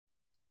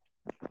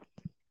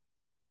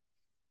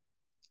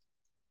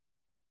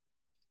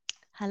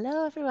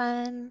Hello,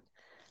 everyone.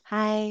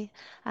 Hi.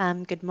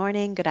 Good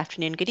morning, good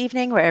afternoon, good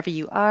evening, wherever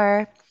you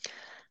are.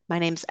 My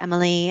name's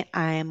Emily.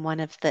 I'm one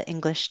of the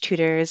English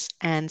tutors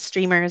and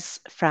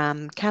streamers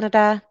from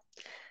Canada.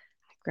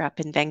 I grew up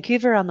in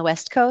Vancouver on the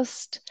West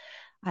Coast.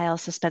 I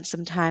also spent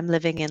some time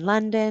living in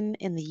London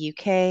in the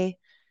UK.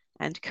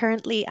 And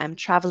currently, I'm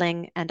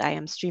traveling and I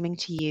am streaming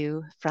to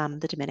you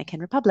from the Dominican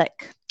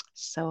Republic.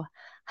 So,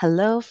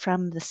 hello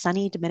from the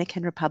sunny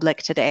Dominican Republic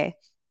today.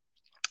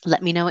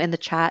 Let me know in the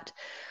chat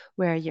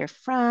where you're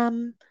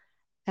from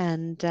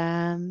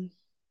and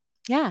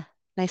yeah,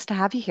 nice to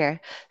have you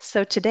here.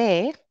 So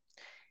today,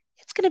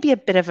 it's going to be a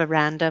bit of a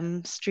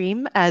random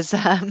stream, as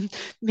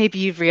maybe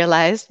you've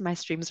realized my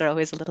streams are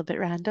always a little bit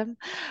random.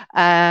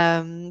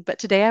 But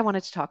today I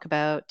wanted to talk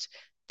about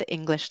the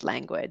English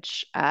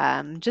language,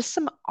 just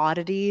some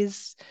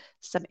oddities,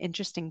 some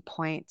interesting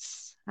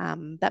points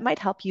that might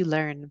help you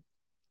learn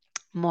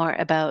more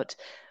about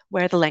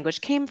where the language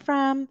came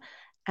from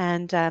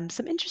and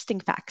some interesting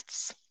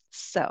facts.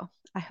 So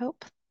I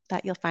hope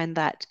that you'll find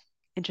that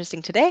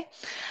interesting today.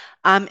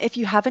 If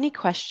you have any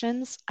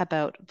questions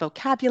about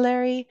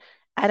vocabulary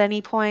at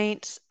any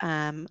point,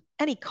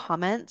 any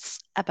comments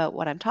about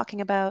what I'm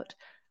talking about,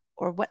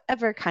 or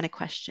whatever kind of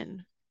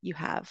question you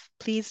have,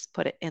 please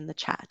put it in the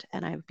chat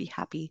and I would be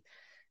happy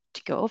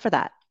to go over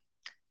that.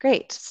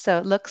 Great. So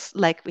it looks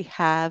like we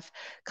have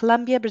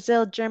Colombia,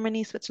 Brazil,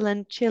 Germany,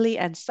 Switzerland, Chile,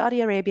 and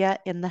Saudi Arabia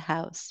in the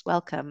house.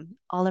 Welcome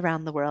all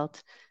around the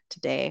world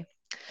today.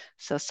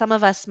 So some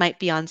of us might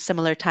be on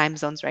similar time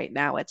zones right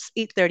now. It's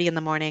 8:30 in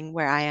the morning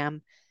where I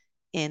am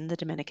in the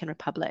Dominican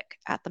Republic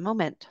at the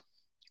moment.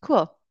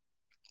 Cool.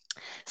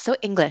 So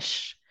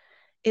English.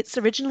 It's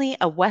originally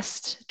a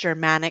West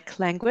Germanic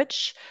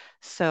language.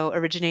 So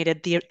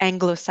originated, the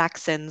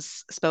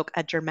Anglo-Saxons spoke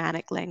a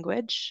Germanic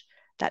language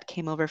that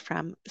came over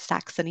from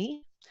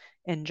Saxony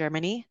in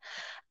Germany.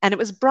 And it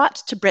was brought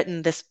to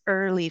Britain, this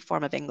early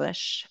form of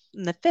English,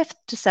 in the 5th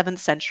to 7th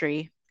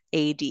century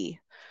AD.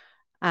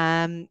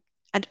 Um,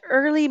 and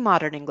early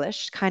modern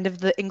English, kind of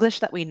the English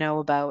that we know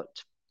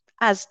about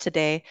as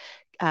today,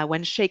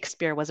 when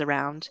Shakespeare was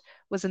around,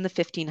 was in the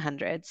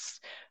 1500s.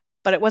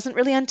 But it wasn't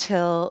really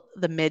until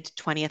the mid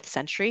 20th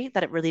century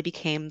that it really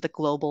became the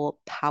global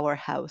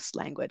powerhouse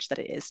language that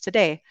it is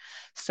today.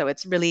 So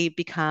it's really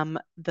become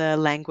the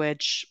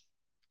language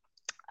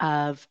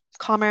of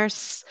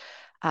commerce,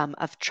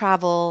 of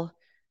travel,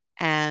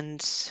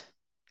 and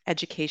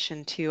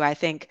education too. I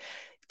think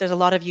there's a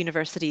lot of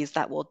universities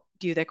that will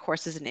do their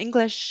courses in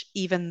English,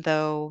 even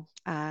though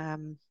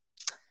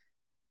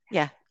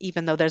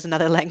there's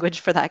another language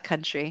for that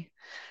country.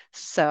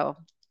 So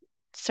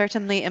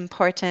certainly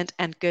important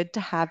and good to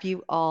have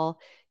you all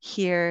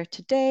here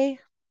today.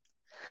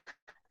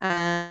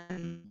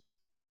 Perfect.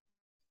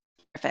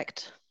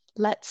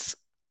 Let's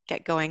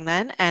get going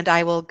then, and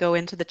I will go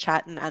into the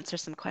chat and answer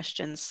some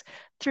questions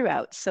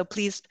throughout. So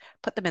please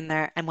put them in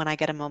there, and when I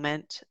get a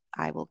moment,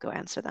 I will go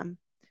answer them.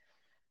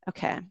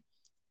 Okay.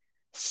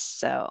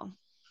 So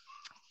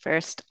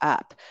first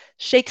up,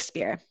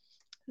 Shakespeare.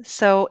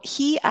 So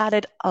he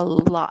added a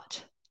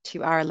lot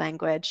to our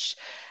language.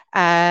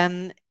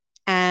 Um,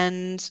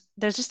 and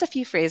there's just a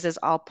few phrases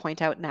I'll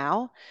point out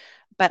now.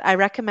 But I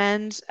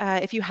recommend,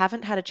 if you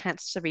haven't had a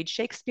chance to read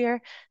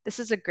Shakespeare, this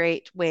is a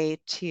great way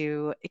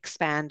to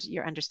expand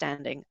your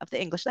understanding of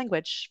the English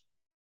language.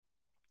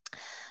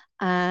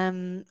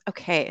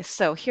 Okay,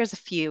 so here's a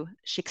few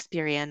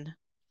Shakespearean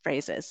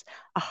phrases.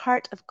 A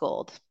heart of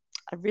gold,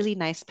 a really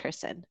nice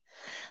person.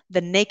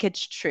 The naked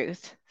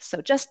truth,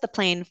 so just the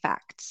plain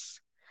facts.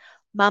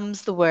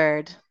 Mum's the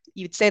word.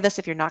 You'd say this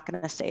if you're not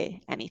going to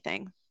say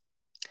anything.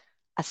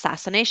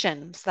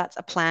 Assassination, so that's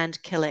a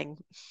planned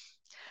killing.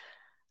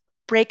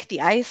 Break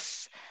the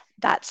ice,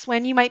 that's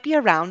when you might be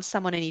around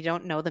someone and you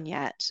don't know them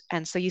yet.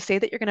 And so you say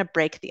that you're going to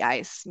break the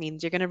ice,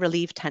 means you're going to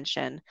relieve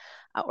tension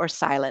or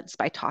silence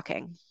by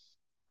talking.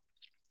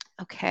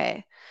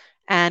 Okay.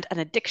 And an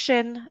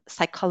addiction,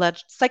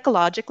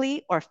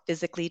 psychologically or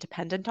physically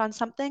dependent on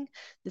something.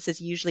 This is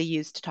usually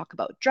used to talk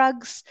about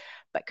drugs,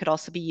 but could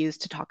also be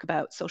used to talk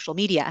about social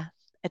media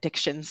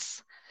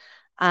addictions.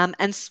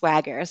 And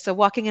swagger. So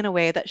walking in a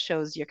way that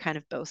shows you're kind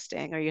of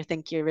boasting or you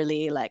think you're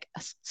really like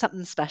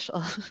something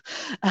special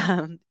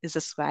is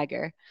a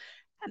swagger.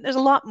 And there's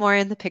a lot more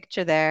in the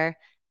picture there.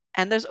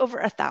 And there's over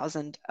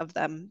 1,000 of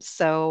them.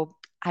 So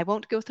I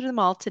won't go through them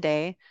all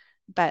today,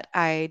 but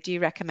I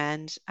do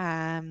recommend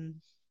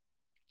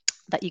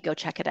that you go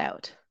check it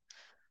out.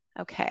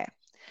 Okay.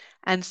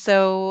 And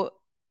so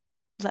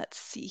let's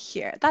see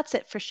here. That's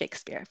it for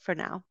Shakespeare for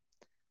now.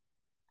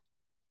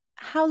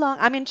 How long?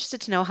 I'm interested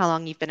to know how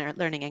long you've been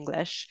learning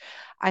English.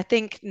 I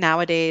think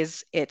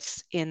nowadays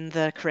it's in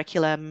the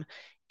curriculum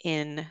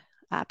in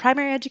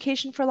primary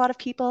education for a lot of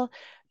people,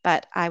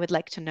 but I would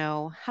like to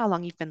know how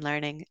long you've been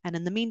learning. And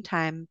in the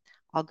meantime,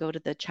 I'll go to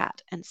the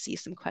chat and see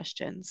some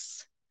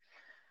questions.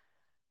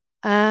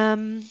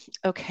 Um,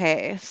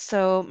 okay,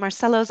 so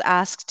Marcelo's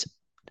asked,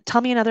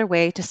 tell me another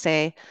way to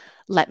say,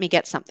 let me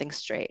get something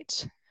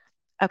straight.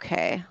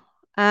 Okay.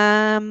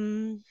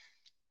 Um,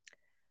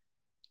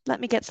 let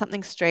me get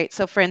something straight.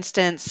 So, for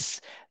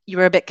instance, you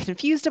were a bit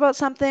confused about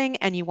something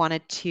and you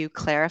wanted to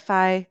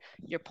clarify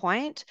your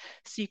point.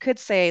 So, you could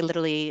say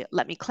literally,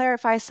 let me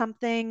clarify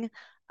something,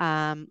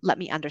 let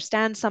me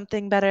understand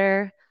something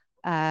better,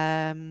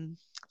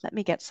 let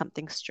me get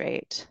something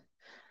straight.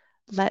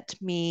 Let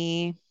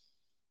me,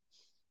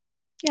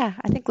 yeah,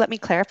 I think let me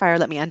clarify or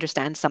let me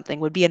understand something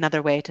would be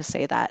another way to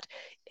say that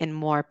in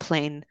more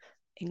plain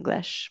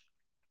English.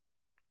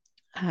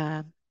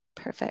 Uh,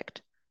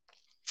 Perfect.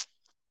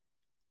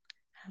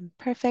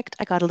 Perfect.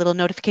 I got a little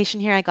notification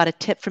here. I got a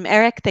tip from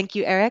Eric. Thank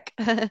you, Eric,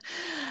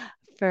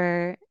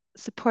 for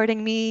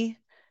supporting me.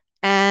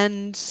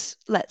 And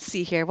let's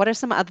see here. What are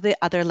some of the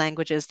other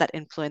languages that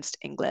influenced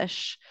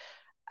English?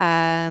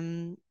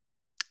 Um,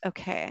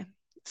 okay.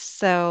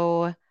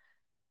 So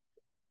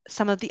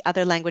some of the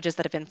other languages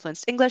that have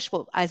influenced English,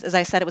 well, as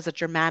I said, it was a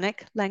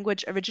Germanic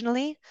language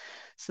originally.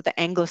 So the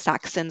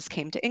Anglo-Saxons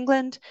came to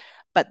England.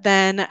 But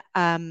then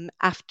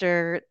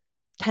after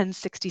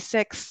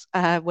 1066,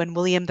 when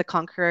William the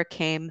Conqueror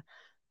came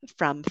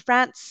from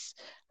France.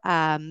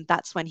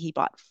 That's when he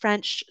bought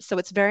French. So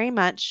it's very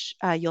much,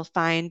 you'll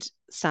find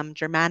some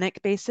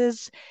Germanic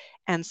bases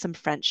and some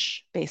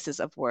French bases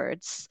of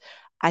words.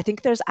 I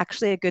think there's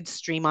actually a good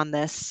stream on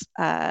this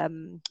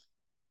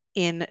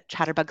in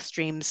Chatterbug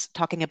streams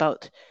talking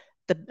about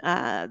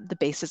the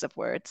bases of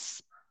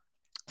words.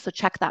 So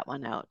check that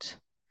one out.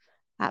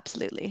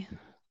 Absolutely.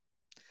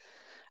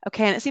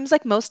 Okay, and it seems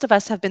like most of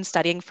us have been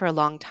studying for a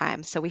long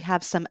time. So we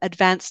have some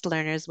advanced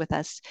learners with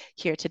us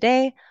here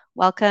today.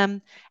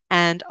 Welcome.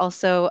 And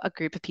also a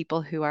group of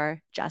people who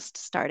are just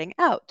starting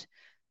out.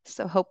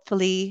 So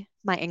hopefully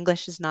my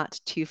English is not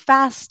too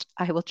fast.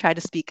 I will try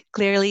to speak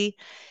clearly.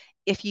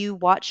 If you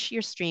watch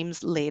your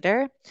streams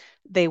later,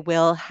 they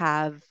will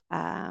have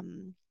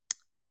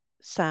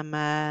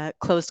some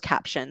closed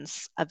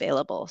captions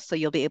available. So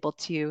you'll be able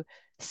to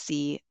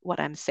see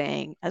what I'm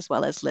saying as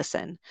well as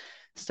listen.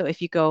 So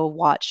if you go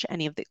watch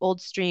any of the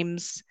old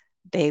streams,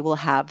 they will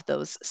have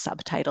those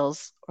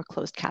subtitles or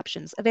closed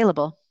captions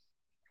available.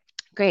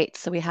 Great.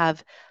 So we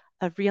have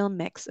a real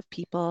mix of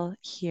people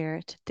here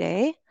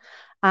today.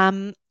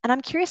 And I'm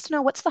curious to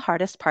know, what's the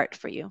hardest part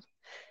for you?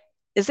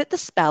 Is it the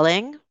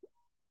spelling?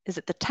 Is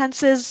it the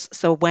tenses?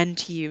 So when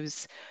to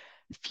use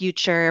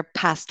future,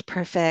 past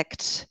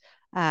perfect,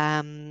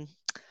 um,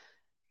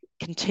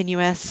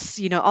 continuous,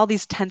 all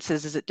these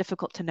tenses, is it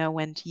difficult to know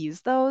when to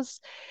use those?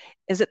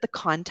 Is it the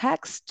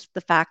context,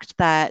 the fact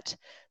that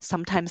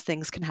sometimes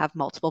things can have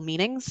multiple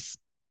meanings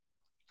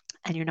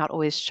and you're not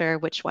always sure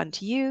which one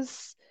to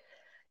use?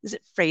 Is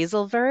it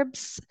phrasal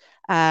verbs?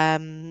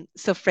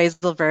 So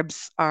phrasal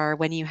verbs are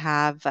when you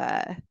have,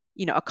 a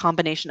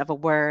combination of a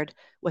word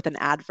with an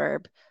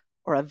adverb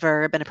or a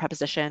verb and a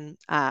preposition,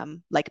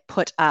 like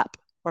put up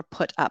or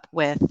put up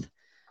with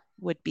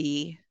would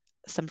be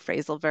some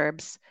phrasal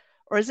verbs.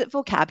 Or is it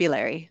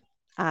vocabulary?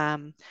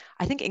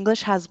 I think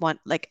English has one,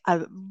 like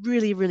a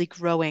really, really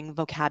growing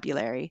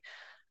vocabulary.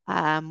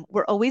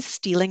 We're always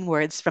stealing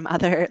words from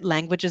other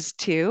languages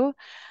too.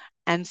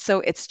 And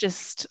so it's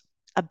just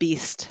a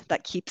beast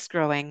that keeps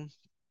growing.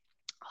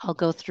 I'll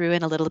go through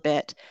in a little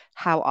bit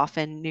how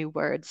often new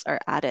words are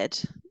added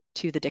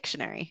to the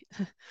dictionary,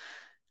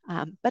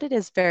 but it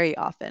is very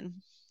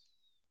often.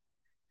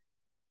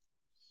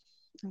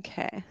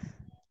 Okay.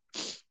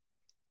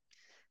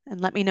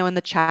 And let me know in the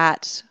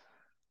chat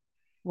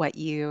what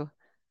you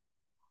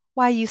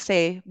why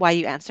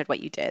you answered what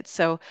you did.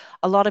 So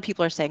a lot of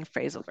people are saying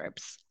phrasal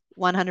verbs.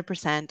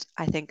 100%.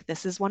 I think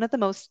this is one of the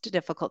most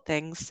difficult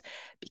things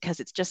because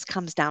it just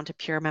comes down to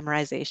pure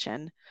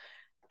memorization.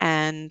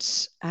 And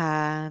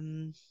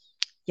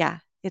yeah,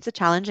 it's a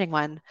challenging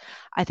one.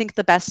 I think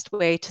the best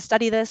way to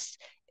study this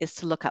is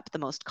to look up the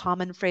most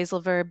common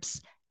phrasal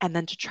verbs and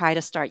then to try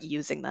to start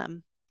using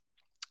them.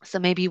 So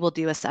maybe we'll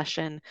do a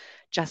session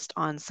just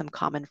on some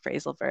common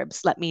phrasal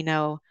verbs. Let me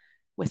know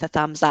with a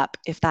thumbs up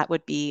if that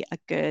would be a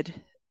good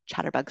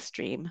Chatterbug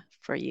stream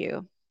for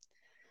you.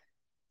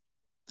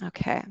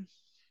 Okay,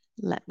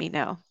 let me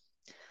know.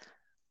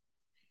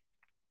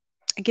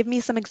 And give me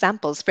some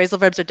examples. Phrasal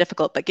verbs are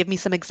difficult, but give me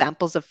some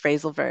examples of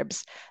phrasal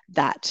verbs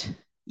that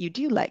you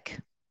do like.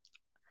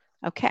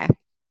 Okay,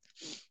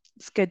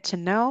 it's good to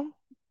know.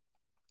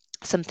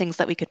 Some things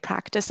that we could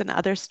practice in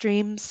other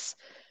streams.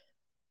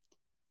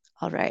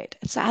 All right,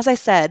 so as I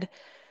said,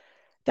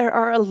 there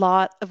are a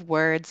lot of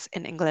words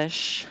in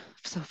English,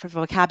 so for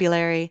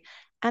vocabulary,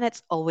 and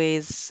it's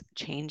always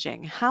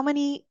changing. How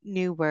many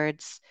new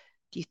words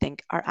do you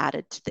think are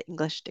added to the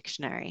English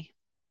dictionary?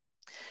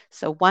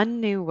 So one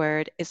new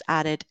word is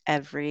added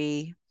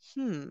every,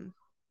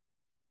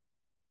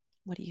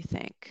 what do you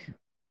think?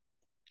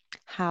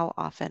 How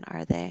often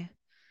are they?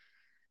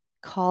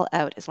 Call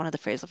out is one of the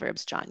phrasal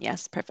verbs, John.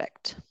 Yes,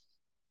 perfect.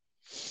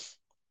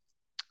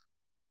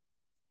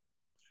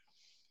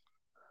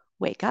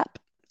 Wake up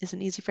is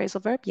an easy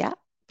phrasal verb. Yeah,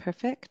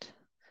 perfect.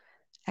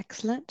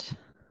 Excellent.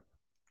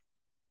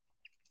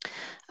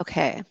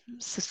 Okay,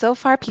 so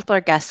far people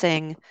are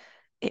guessing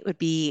it would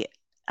be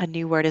a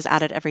new word is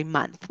added every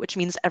month, which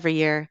means every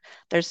year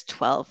there's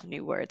 12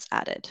 new words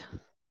added.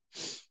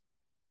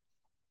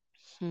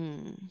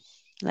 Hmm.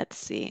 Let's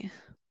see.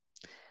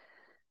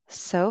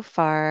 So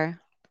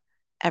far,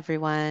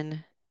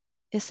 everyone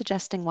is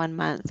suggesting 1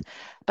 month,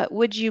 but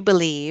would you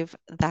believe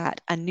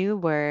that a new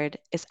word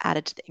is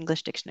added to the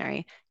English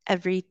dictionary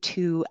every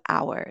 2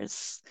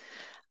 hours?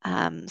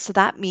 So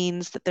that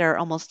means that there are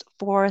almost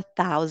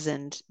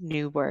 4,000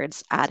 new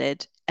words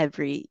added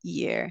every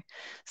year.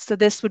 So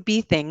this would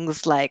be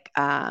things like,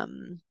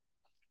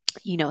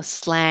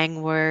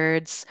 slang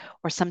words,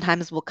 or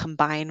sometimes we'll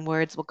combine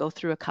words. We'll go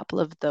through a couple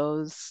of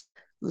those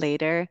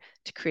later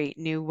to create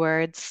new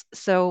words.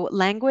 So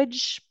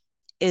language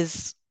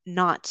is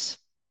not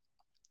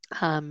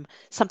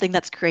something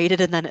that's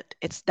created and then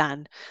it's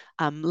done.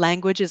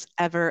 Language is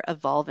ever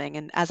evolving.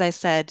 And as I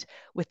said,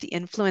 with the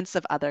influence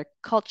of other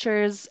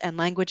cultures and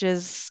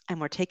languages,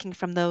 and we're taking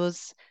from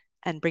those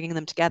and bringing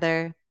them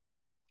together,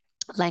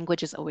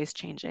 language is always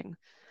changing.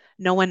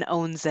 No one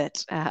owns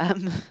it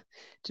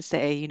to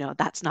say,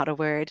 that's not a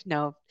word.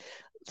 No,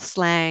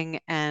 slang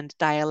and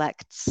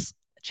dialects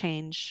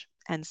change.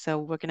 And so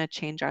we're going to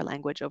change our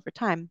language over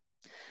time.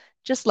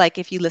 Just like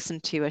if you listen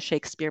to a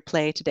Shakespeare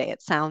play today,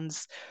 it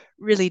sounds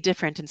really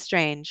different and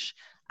strange,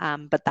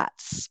 but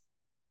that's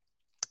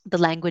the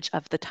language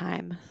of the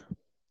time.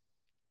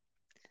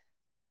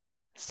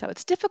 So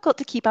it's difficult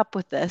to keep up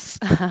with this,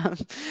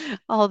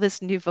 all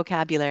this new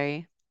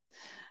vocabulary.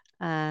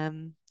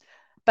 Um,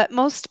 but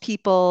most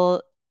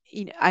people,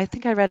 I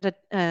think I read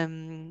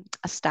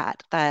a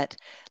stat that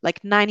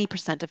like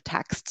 90% of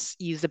texts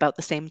use about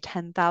the same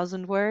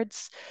 10,000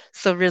 words.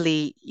 So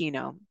really,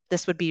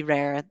 this would be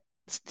rare.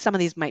 Some of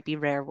these might be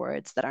rare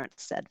words that aren't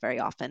said very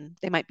often.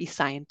 They might be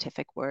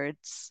scientific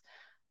words,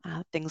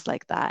 things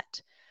like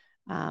that.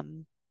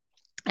 Um,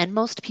 and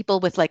most people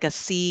with like a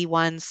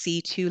C1,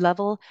 C2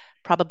 level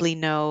probably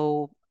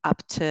know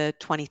up to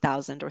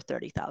 20,000 or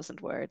 30,000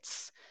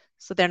 words.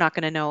 So they're not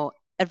going to know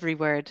every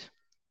word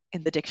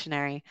in the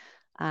dictionary,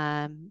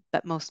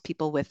 but most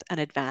people with an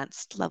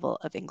advanced level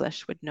of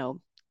English would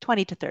know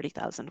 20 to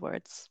 30,000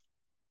 words,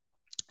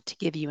 to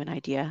give you an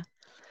idea.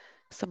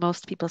 So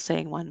most people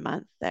saying 1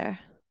 month there.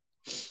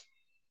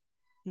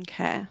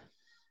 Okay.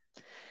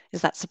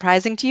 Is that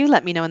surprising to you?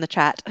 Let me know in the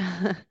chat.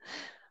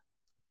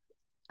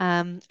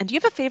 And do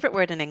you have a favorite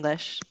word in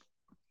English?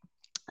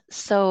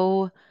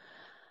 So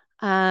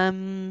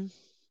um,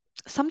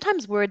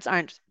 sometimes words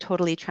aren't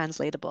totally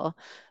translatable.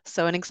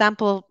 So an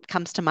example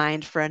comes to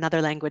mind for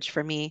another language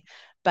for me,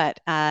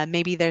 but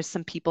maybe there's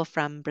some people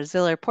from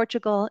Brazil or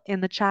Portugal in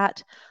the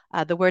chat.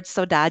 The word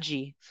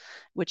saudade,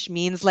 which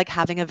means like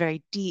having a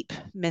very deep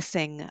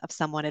missing of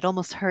someone. It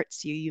almost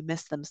hurts you. You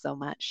miss them so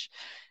much.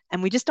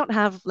 And we just don't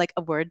have like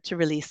a word to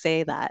really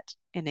say that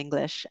in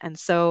English. And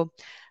so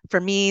for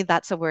me,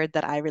 that's a word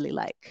that I really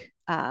like,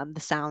 the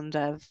sound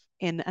of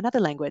in another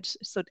language.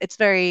 So it's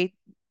very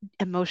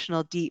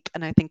emotional, deep,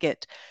 and I think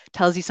it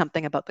tells you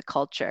something about the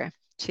culture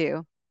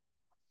too.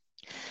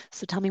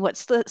 So tell me,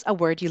 what's a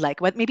word you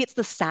like? What maybe it's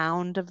the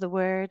sound of the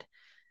word.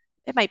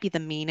 It might be the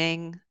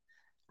meaning.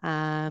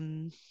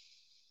 Um,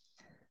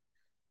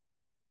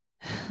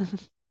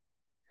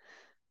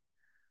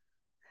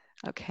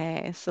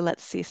 okay, so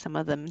let's see some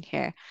of them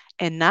here.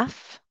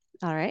 Enough.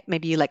 All right,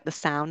 maybe you like the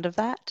sound of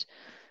that.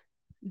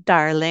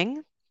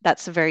 Darling.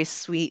 That's a very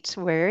sweet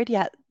word.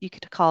 Yeah, you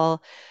could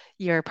call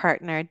your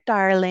partner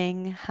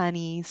darling,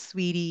 honey,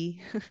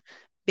 sweetie,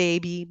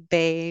 baby,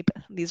 babe.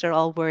 These are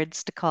all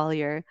words to call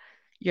your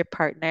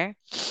partner.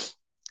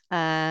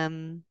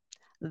 Um,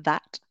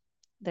 that.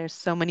 There's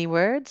so many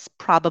words.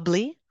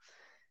 Probably.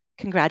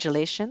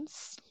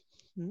 Congratulations.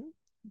 Hmm,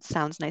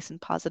 sounds nice and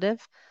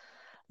positive.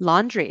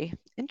 Laundry.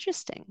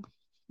 Interesting.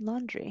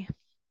 Laundry.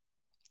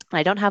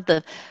 I don't have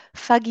the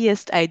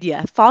fuggiest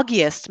idea.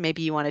 Foggiest,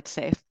 maybe you wanted to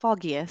say.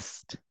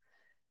 Foggiest.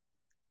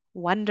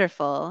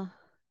 Wonderful.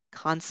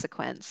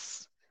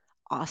 Consequence.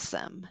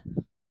 Awesome.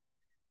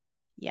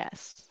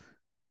 Yes.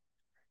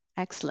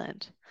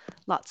 Excellent.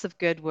 Lots of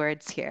good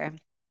words here.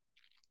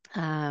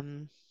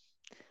 Um,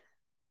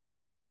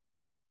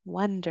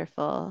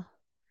 wonderful.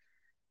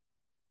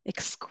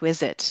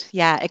 Exquisite.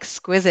 Yeah,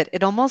 exquisite.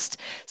 It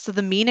almost, so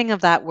the meaning of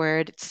that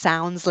word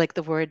sounds like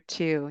the word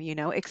too,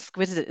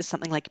 Exquisite is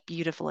something like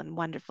beautiful and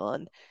wonderful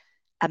and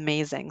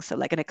amazing. So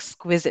like an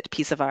exquisite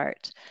piece of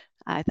art.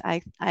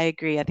 I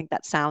agree. I think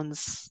that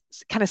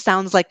kind of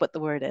sounds like what the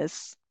word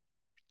is.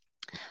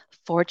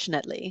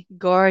 Fortunately,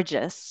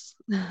 gorgeous.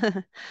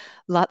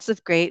 Lots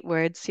of great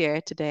words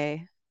here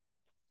today.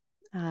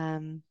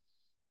 Um,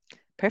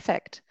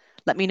 perfect.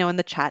 Let me know in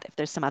the chat if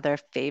there's some other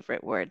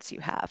favorite words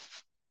you have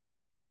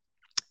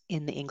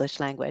in the English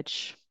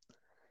language.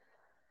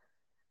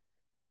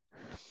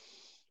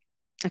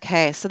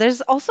 Okay, so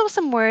there's also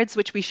some words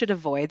which we should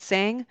avoid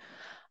saying.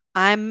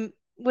 I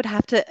would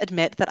have to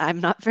admit that I'm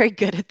not very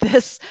good at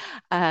this.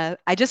 I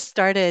just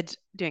started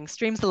doing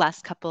streams the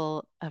last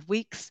couple of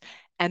weeks,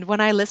 and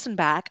when I listen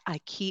back, I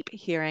keep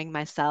hearing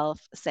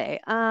myself say,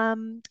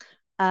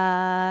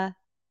 uh,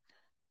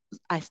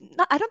 I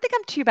don't think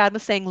I'm too bad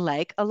with saying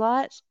like a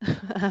lot.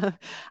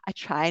 I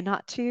try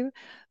not to,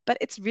 but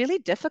it's really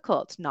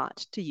difficult not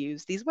to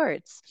use these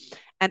words.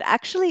 And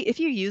actually, if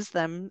you use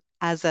them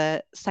as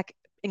a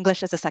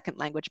English as a second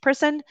language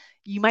person,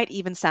 you might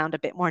even sound a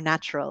bit more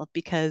natural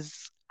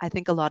because I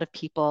think a lot of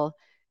people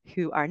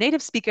who are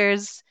native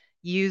speakers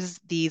use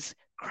these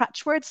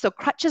crutch words. So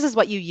crutches is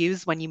what you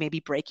use when you maybe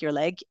break your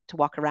leg to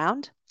walk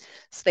around.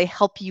 So they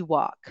help you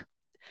walk.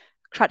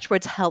 Crutch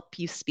words help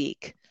you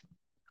speak.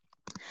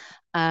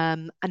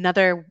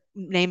 Another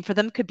name for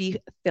them could be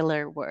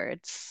filler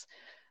words.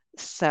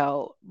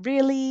 So,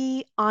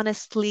 really,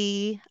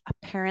 honestly,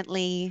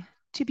 apparently,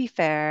 to be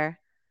fair,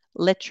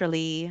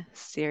 literally,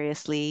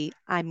 seriously,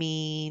 I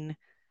mean,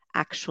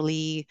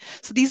 actually.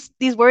 So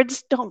these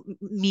words don't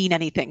mean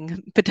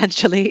anything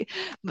potentially,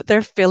 but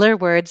they're filler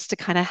words to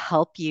kind of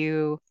help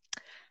you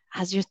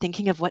as you're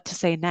thinking of what to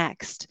say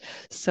next.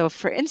 So,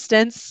 for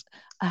instance,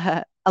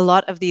 a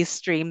lot of these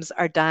streams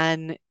are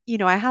done,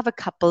 I have a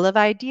couple of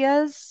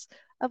ideas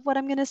of what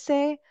I'm going to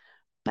say,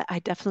 but I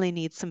definitely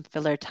need some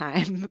filler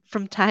time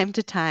from time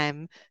to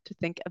time to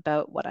think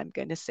about what I'm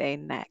going to say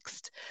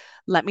next.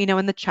 Let me know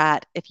in the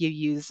chat if you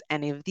use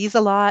any of these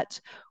a lot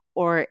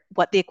or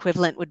what the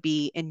equivalent would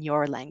be in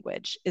your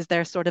language. Is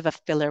there sort of a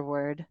filler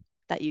word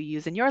that you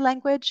use in your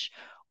language,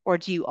 or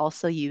do you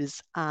also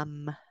use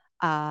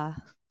uh,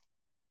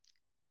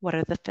 what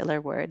are the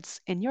filler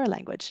words in your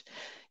language?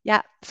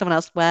 Yeah, someone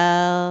else.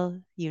 Well,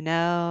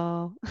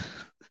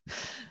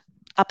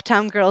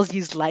 Uptown Girls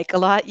use like a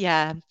lot.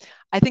 Yeah.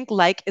 I think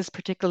like is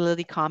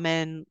particularly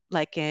common,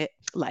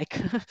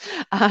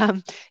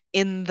 um,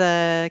 in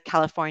the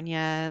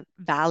California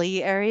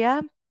Valley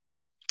area.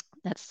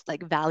 That's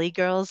like Valley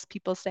girls,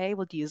 people say,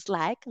 will use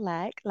like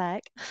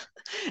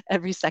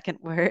every second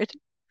word.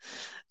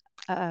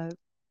 Uh,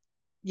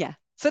 yeah.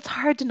 So it's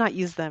hard to not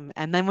use them.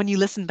 And then when you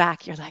listen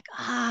back, you're like,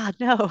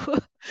 no,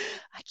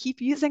 I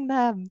keep using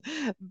them.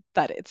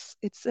 But it's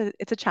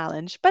a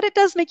challenge. But it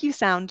does make you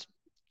sound,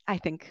 I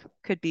think,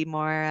 could be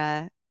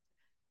more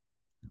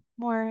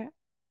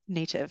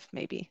native,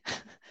 maybe.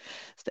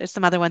 So there's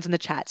some other ones in the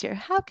chats here.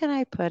 How can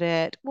I put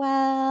it?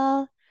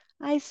 Well,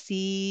 I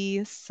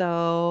see.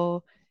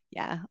 So,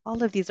 yeah,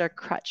 all of these are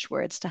crutch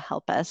words to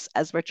help us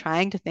as we're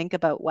trying to think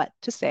about what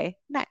to say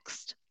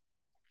next.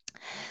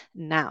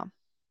 Now,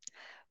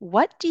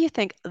 what do you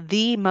think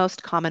the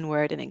most common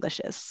word in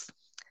English is?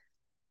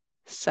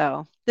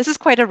 So, this is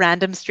quite a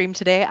random stream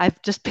today.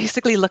 I've just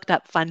basically looked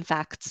up fun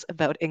facts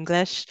about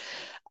English,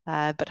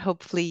 but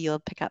hopefully you'll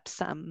pick up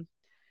some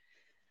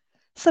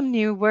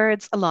new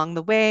words along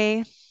the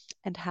way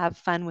and have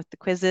fun with the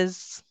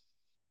quizzes.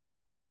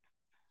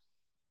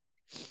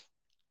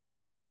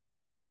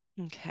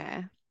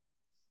 Okay.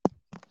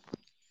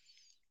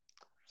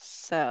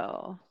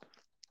 So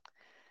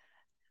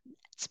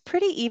it's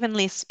pretty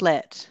evenly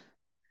split.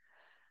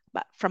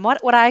 But from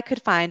what I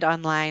could find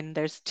online,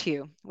 there's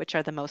two, which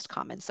are the most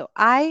common. So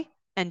I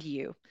and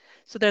you.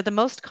 So they're the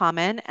most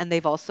common, and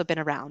they've also been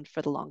around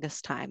for the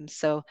longest time.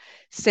 So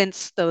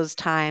since those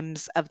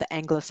times of the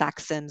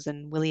Anglo-Saxons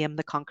and William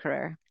the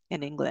Conqueror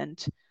in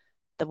England,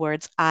 the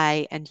words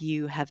I and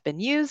you have been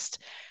used.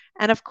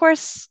 And of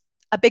course,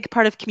 a big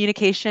part of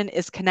communication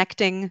is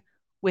connecting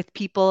with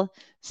people.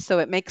 So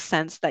it makes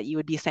sense that you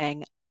would be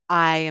saying,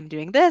 I am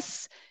doing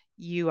this,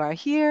 you are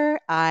here,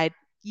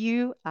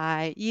 you,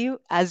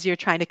 as you're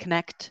trying to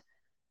connect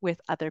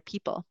with other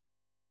people.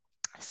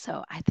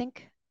 So I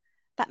think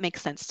that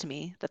makes sense to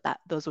me that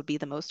those would be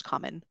the most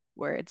common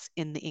words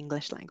in the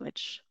English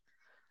language.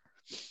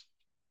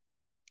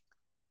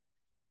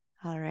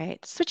 All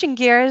right, switching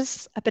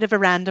gears, a bit of a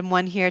random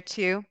one here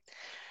too.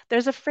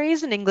 There's a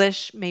phrase in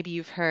English maybe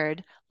you've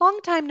heard, long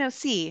time no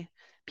see.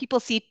 People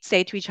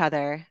say to each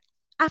other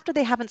after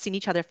they haven't seen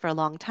each other for a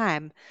long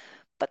time.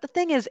 But the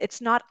thing is,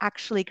 it's not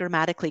actually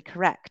grammatically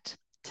correct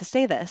to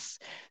say this.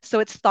 So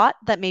it's thought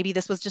that maybe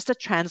this was just a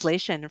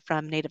translation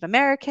from Native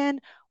American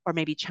or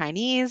maybe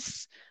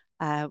Chinese.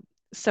 Uh,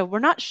 so we're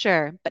not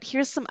sure, but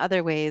here's some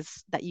other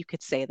ways that you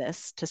could say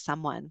this to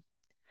someone.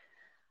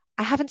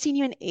 I haven't seen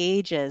you in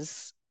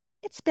ages.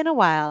 It's been a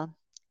while.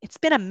 It's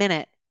been a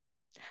minute.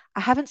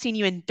 I haven't seen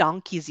you in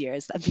donkey's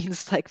years. That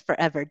means like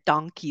forever,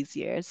 donkey's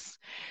years.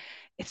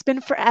 It's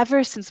been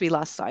forever since we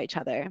last saw each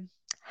other.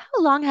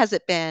 How long has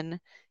it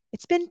been?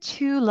 It's been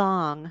too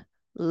long.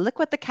 Look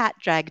what the cat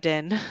dragged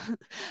in.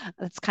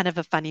 That's kind of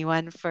a funny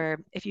one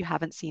for if you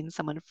haven't seen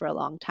someone for a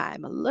long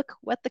time. Look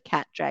what the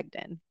cat dragged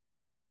in.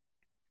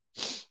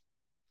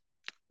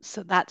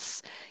 So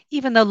that's,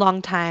 even though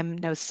long time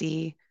no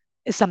see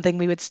is something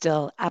we would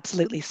still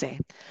absolutely say.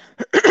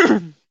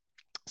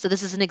 So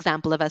this is an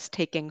example of us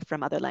taking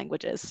from other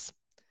languages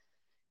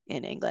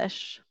in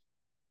English.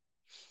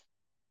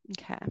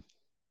 Okay.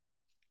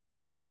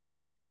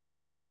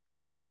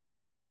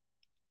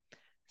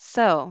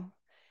 So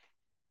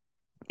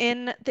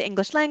in the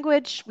English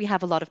language, we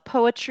have a lot of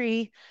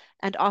poetry,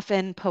 and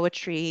often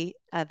poetry,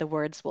 the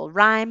words will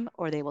rhyme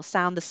or they will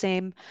sound the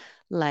same,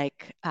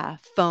 like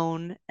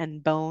phone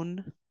and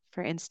bone,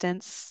 for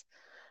instance.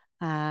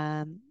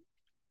 Um,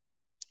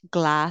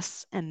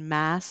 glass and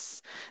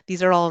mass.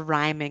 These are all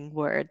rhyming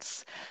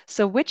words.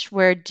 So which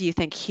word do you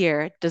think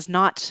here does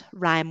not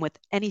rhyme with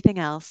anything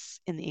else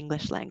in the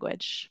English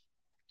language?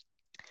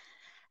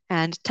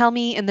 And tell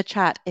me in the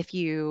chat if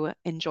you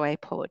enjoy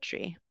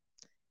poetry.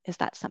 Is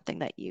that something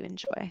that you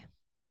enjoy?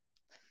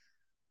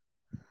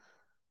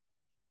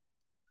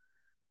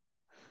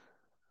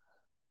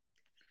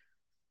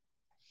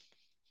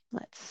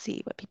 Let's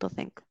see what people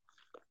think.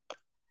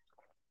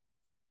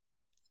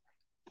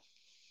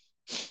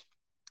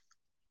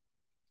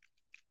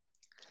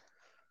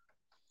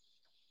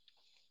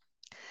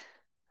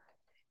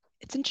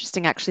 It's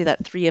interesting actually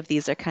that 3 of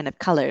these are kind of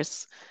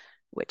colors,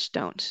 which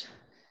don't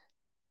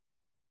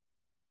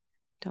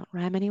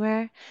rhyme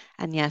anywhere.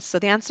 And yes, so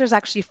the answer is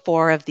actually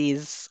 4 of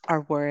these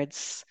are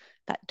words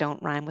that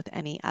don't rhyme with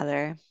any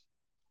other.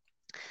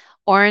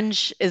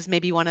 Orange is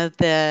maybe one of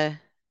the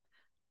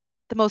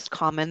most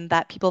common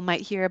that people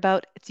might hear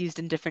about. It's used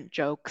in different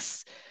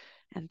jokes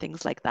and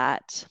things like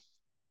that.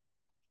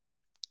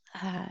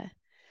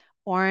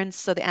 Orange,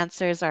 so the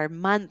answers are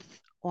month,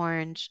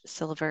 orange,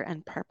 silver,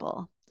 and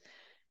purple.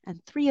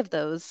 And 3 of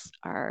those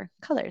are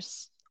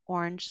colors,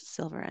 orange,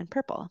 silver, and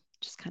purple,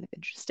 which is kind of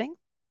interesting.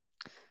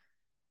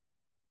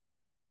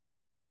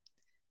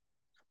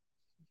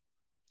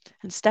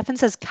 And Stefan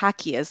says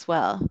khaki as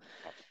well.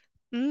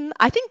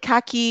 I think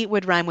khaki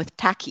would rhyme with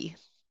tacky.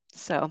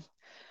 So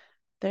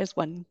there's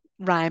one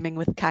rhyming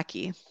with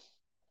khaki.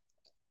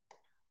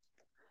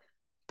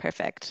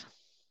 Perfect.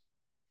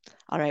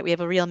 All right, we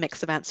have a real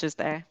mix of answers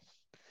there.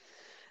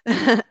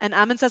 And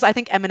Ammon says, I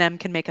think Eminem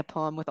can make a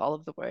poem with all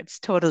of the words.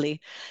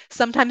 Totally.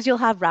 Sometimes you'll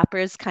have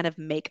rappers kind of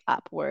make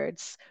up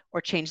words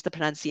or change the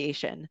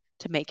pronunciation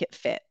to make it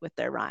fit with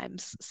their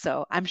rhymes.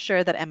 So I'm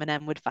sure that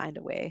Eminem would find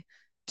a way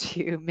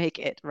to make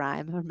it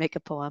rhyme or make a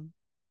poem.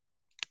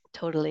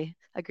 Totally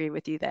agree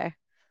with you there.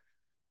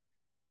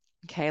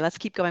 Okay, let's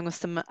keep going with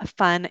some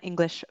fun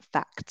English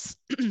facts.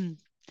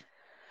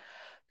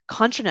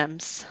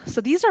 Contronyms.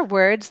 So these are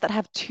words that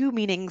have 2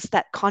 meanings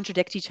that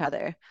contradict each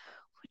other,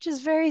 which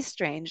is very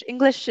strange.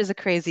 English is a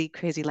crazy,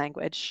 crazy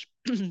language.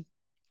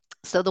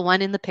 So the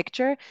one in the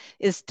picture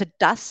is to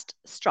dust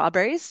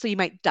strawberries. So you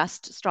might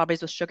dust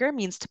strawberries with sugar,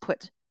 means to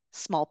put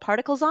small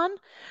particles on,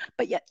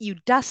 but yet you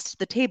dust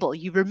the table,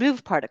 you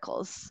remove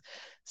particles.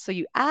 So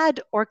you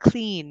add or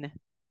clean,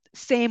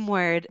 same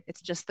word, it's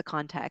just the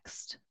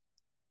context.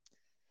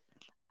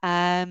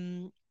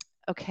 Um,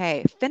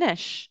 okay,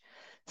 finish.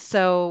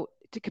 So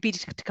it could be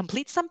to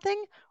complete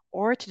something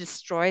or to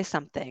destroy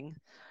something.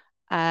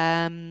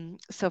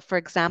 So for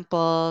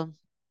example,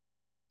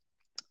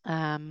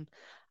 um,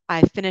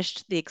 I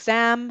finished the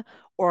exam,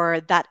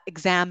 or that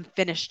exam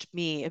finished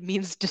me. It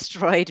means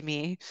destroyed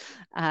me.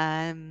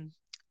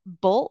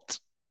 Bolt.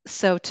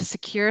 So to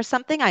secure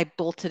something, I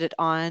bolted it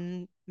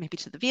on maybe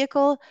to the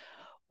vehicle,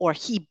 or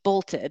he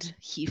bolted,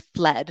 he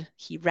fled,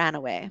 he ran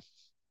away.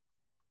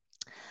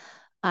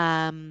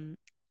 Um,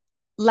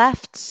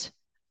 left.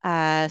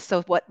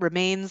 So what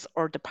remains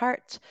or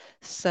depart.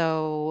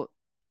 So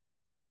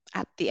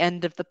at the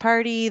end of the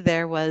party,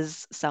 there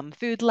was some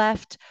food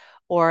left,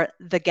 or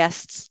the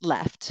guests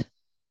left,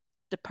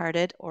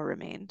 departed or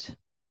remained.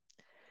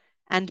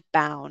 And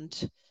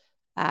bound.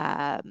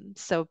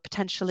 So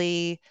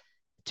potentially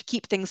to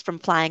keep things from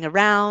flying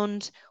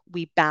around,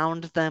 we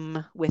bound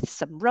them with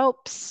some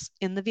ropes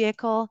in the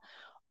vehicle,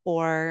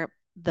 or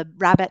the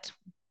rabbit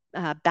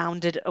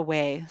bounded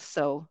away,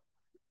 so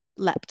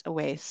leapt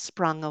away,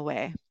 sprung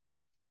away.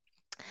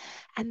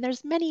 And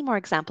there's many more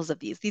examples of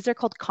these. These are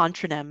called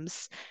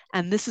contronyms,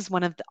 and this is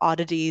one of the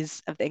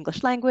oddities of the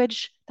English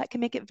language that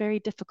can make it very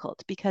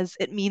difficult because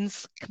it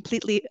means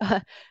completely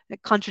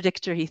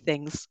contradictory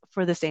things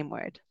for the same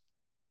word,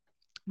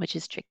 which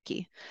is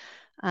tricky.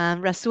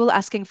 Rasul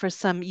asking for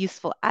some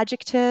useful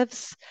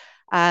adjectives.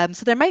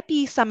 So there might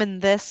be some in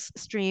this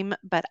stream,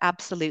 but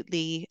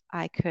absolutely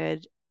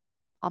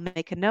I'll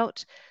make a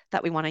note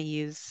that we want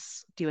to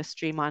do a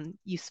stream on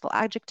useful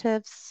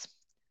adjectives.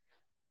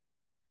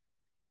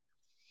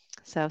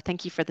 So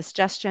thank you for the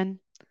suggestion.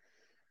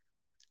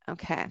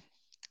 Okay,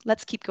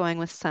 let's keep going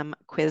with some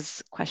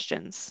quiz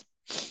questions.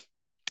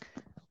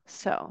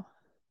 So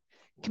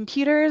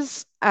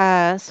computers,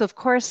 so of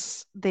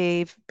course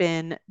they've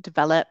been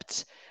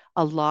developed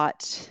a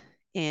lot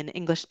in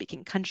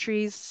English-speaking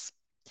countries.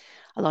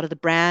 A lot of the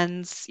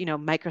brands,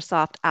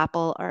 Microsoft,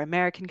 Apple are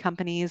American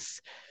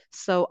companies.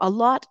 So a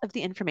lot of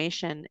the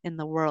information in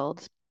the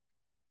world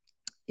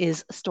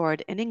is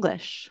stored in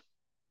English.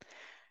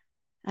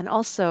 And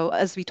also,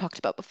 as we talked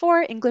about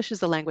before, English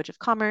is the language of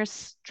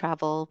commerce,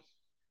 travel,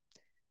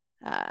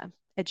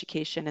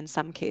 education in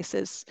some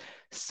cases.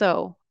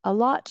 So a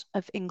lot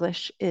of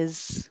English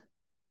is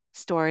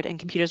stored in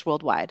computers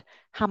worldwide.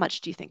 How much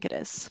do you think it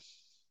is?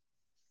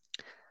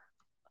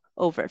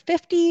 Over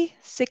 50,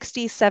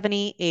 60,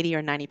 70, 80,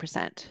 or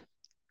 90%?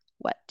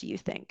 What do you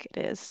think it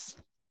is?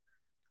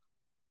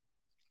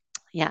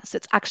 Yes,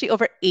 it's actually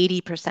over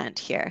 80%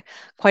 here.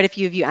 Quite a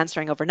few of you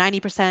answering over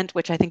 90%,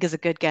 which I think is a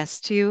good guess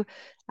too.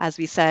 As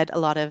we said, a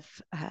lot of,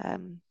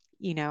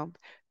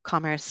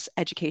 commerce,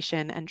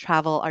 education, and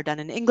travel are done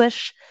in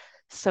English.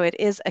 So it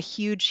is a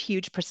huge,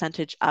 huge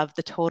percentage of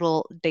the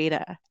total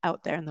data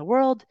out there in the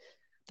world.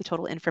 The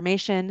total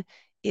information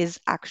is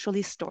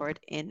actually stored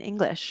in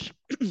English.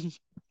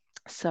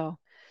 So,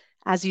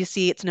 as you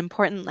see, it's an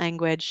important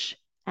language,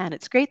 and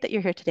it's great that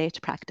you're here today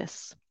to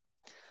practice.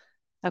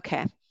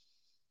 Okay,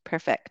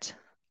 perfect.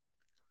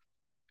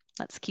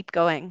 Let's keep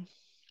going.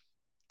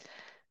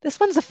 This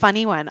one's a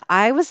funny one.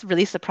 I was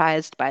really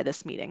surprised by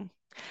this meeting.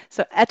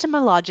 So,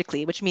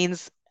 etymologically, which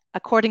means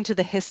according to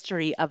the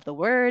history of the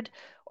word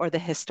or the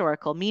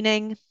historical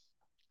meaning,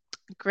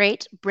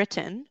 Great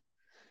Britain,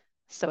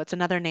 so it's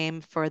another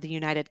name for the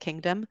United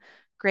Kingdom.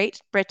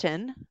 Great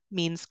Britain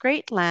means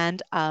great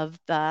land of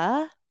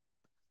the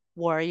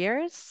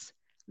warriors,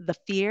 the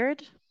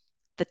feared,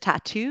 the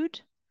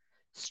tattooed,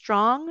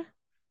 strong,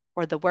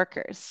 or the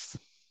workers.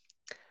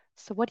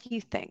 So, what do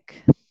you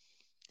think?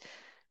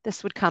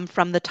 This would come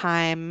from the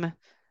time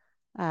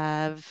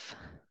of,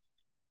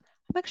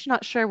 I'm actually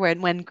not sure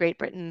when Great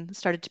Britain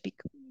started to be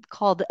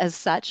called as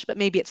such, but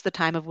maybe it's the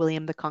time of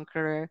William the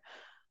Conqueror,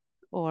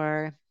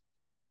 or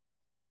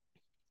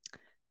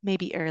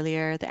maybe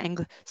earlier.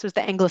 So it's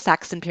the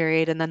Anglo-Saxon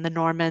period, and then the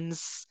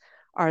Normans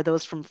are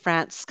those from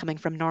France coming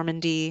from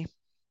Normandy.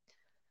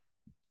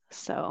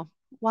 So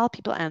while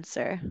people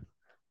answer,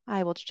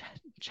 I will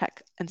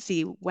check and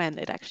see when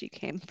it actually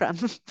came from.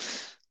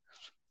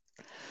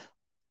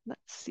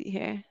 Let's see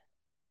here.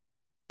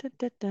 Da,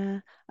 da, da.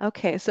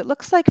 Okay, so it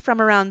looks like from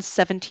around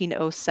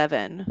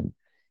 1707,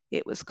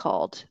 it was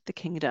called the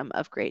Kingdom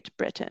of Great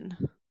Britain.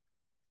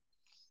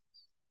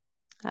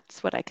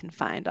 That's what I can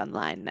find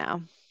online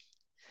now.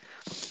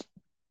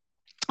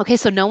 Okay,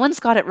 so no one's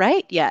got it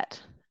right yet.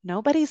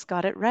 Nobody's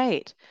got it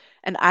right.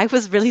 And I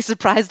was really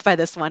surprised by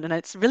this one, and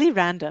it's really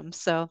random.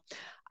 So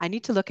I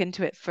need to look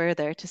into it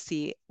further to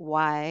see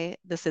why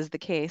this is the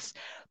case.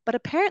 But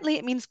apparently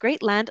it means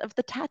great land of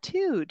the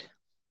tattooed.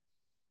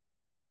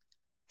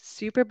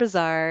 Super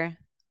bizarre.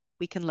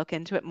 We can look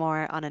into it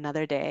more on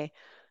another day.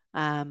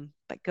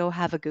 But go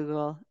have a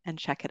Google and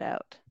check it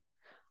out.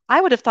 I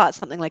would have thought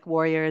something like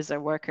warriors or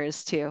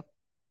workers too.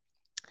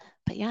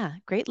 But yeah,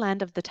 great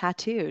land of the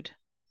tattooed.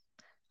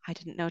 I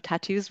didn't know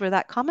tattoos were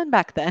that common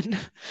back then.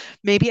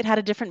 Maybe it had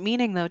a different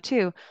meaning though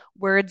too.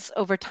 Words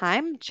over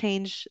time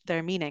change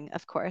their meaning,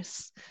 of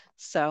course.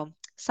 So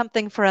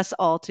something for us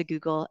all to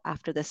Google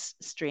after this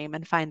stream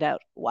and find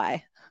out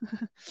why.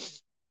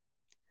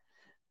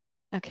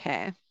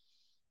 Okay.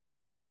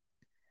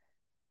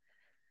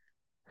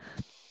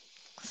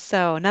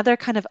 So another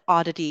kind of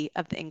oddity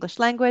of the English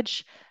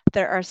language,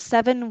 there are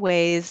 7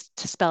 ways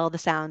to spell the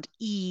sound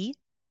E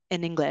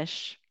in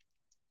English.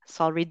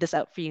 So I'll read this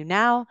out for you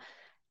now.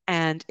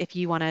 And if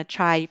you want to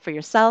try for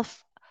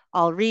yourself,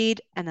 I'll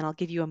read and then I'll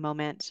give you a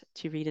moment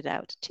to read it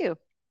out too.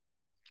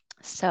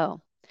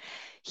 So,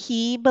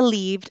 he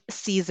believed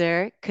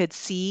Caesar could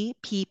see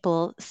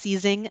people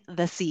seizing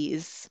the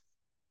seas.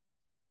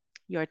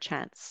 Your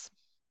chance.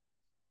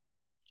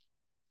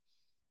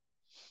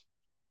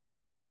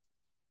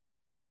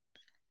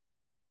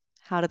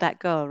 How did that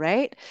go,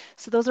 right?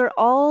 So those are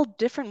all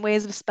different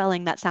ways of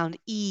spelling that sound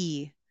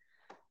E.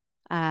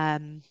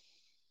 Um,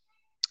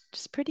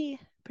 just pretty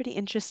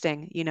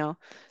interesting.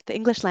 The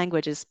English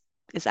language is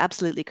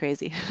absolutely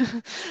crazy.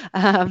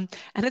 And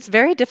it's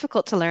very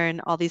difficult to learn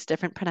all these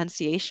different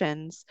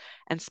pronunciations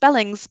and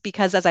spellings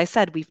because, as I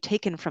said, we've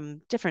taken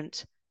from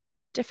different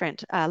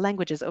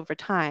languages over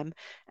time.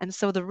 And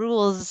so the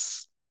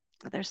rules,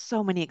 there's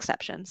so many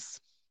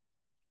exceptions.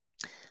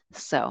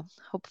 So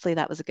hopefully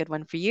that was a good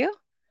one for you.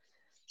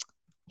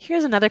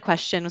 Here's another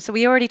question. So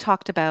we already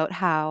talked about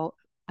how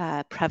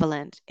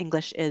prevalent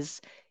English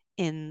is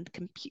in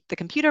the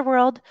computer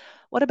world.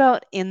 What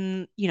about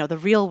in, the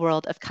real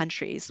world of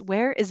countries?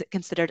 Where is it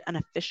considered an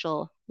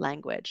official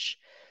language?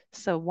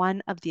 So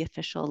one of the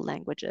official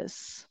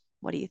languages.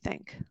 What do you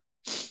think?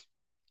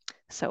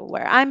 So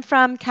where I'm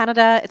from,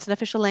 Canada, it's an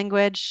official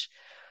language.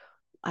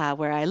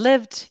 Where I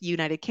lived,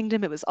 United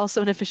Kingdom, it was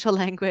also an official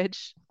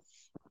language.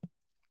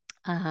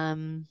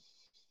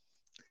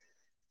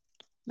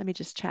 Let me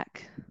just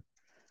check.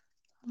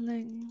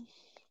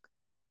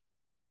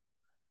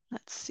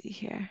 Let's see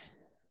here.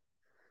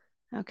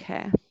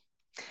 Okay.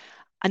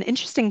 An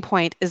interesting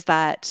point is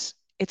that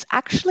it's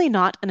actually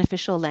not an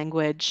official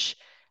language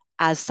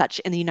as such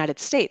in the United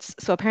States.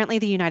 So apparently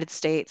the United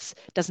States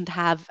doesn't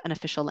have an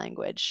official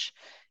language,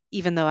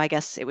 even though I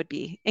guess it would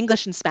be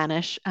English and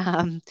Spanish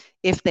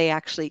if they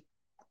actually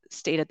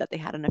stated that they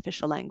had an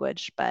official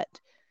language, but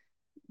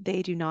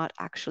they do not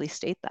actually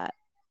state that.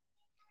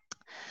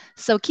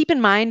 So keep in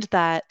mind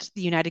that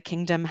the United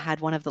Kingdom had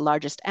one of the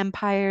largest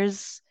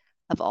empires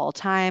of all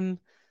time.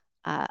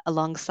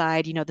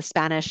 Alongside, the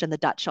Spanish and the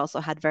Dutch also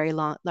had very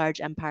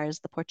large empires,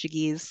 the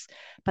Portuguese,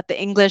 but the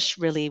English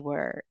really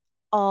were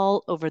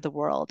all over the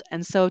world.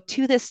 And so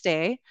to this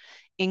day,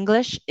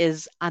 English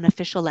is an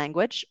official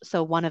language,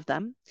 so one of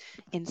them,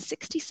 in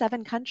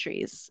 67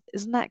 countries.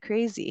 Isn't that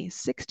crazy?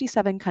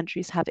 67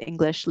 countries have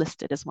English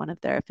listed as one of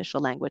their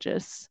official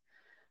languages.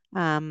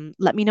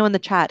 Let me know in the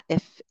chat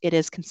if it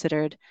is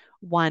considered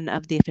one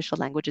of the official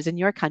languages in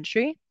your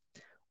country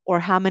or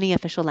how many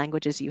official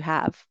languages you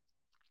have.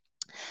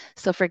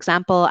 So, for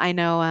example, I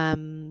know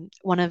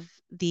one of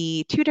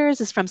the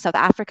tutors is from South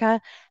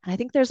Africa, and I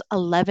think there's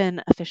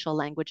 11 official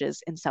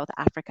languages in South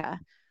Africa.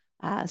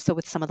 So,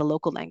 with some of the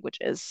local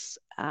languages,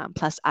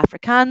 plus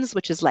Afrikaans,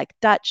 which is like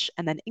Dutch,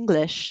 and then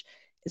English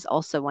is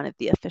also one of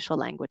the official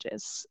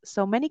languages.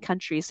 So, many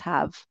countries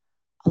have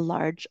a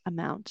large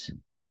amount,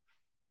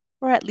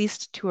 or at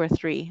least two or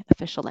three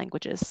official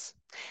languages.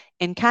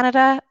 In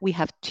Canada, we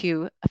have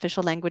two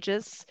official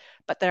languages,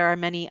 but there are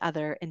many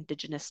other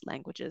Indigenous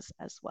languages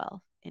as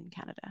well in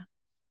Canada.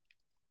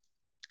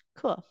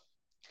 Cool.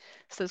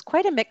 So it's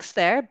quite a mix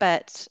there,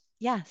 but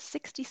yeah,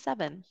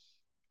 67.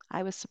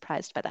 I was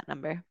surprised by that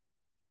number.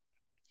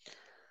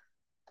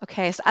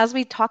 Okay, so as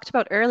we talked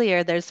about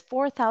earlier, there's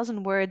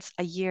 4,000 words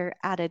a year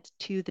added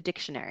to the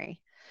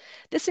dictionary.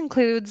 This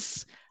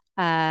includes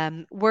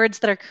words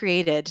that are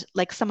created,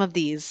 like some of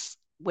these,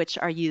 which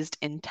are used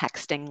in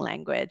texting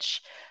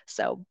language.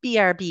 So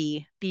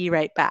BRB, be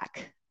right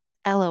back.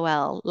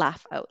 LOL,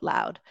 laugh out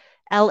loud.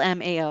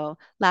 LMAO,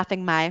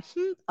 laughing my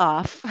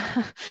off.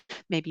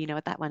 Maybe you know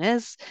what that one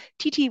is.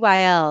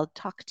 TTYL,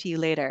 talk to you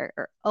later.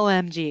 Or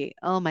OMG,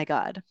 oh my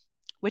God.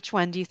 Which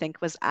one do you think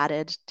was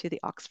added to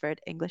the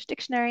Oxford English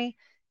Dictionary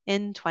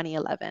in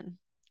 2011?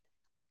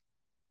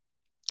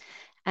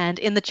 And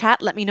in the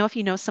chat, let me know if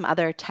you know some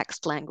other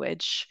text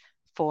language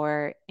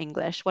for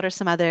English. What are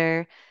some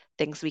other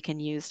things we can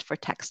use for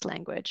text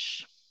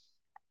language?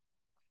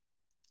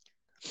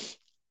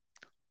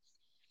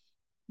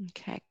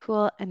 Okay,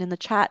 cool. And in the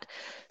chat,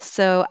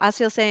 so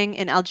Asiel's saying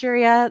in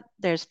Algeria,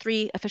 there's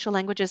three official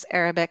languages,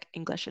 Arabic,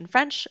 English, and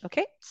French.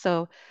 Okay,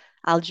 so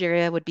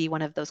Algeria would be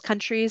one of those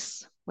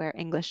countries where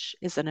English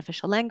is an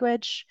official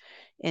language.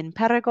 In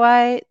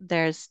Paraguay,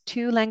 there's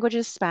two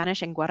languages,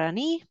 Spanish and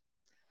Guarani.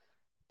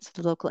 It's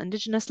the local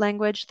indigenous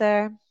language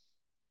there.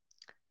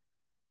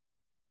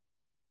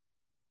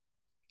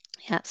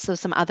 Yeah, so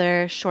some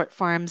other short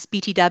forms,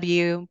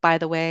 BTW, by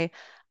the way,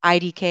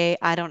 IDK,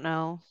 I don't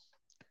know.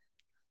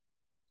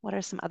 What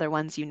are some other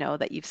ones you know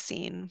that you've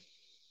seen?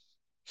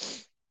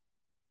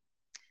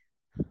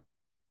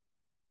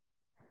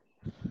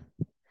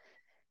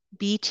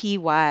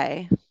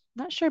 BTY.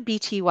 Not sure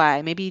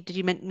BTY. Maybe did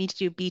you meant me to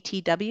do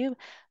BTW?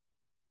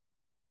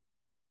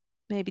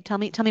 Maybe tell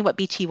me what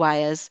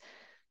BTY is.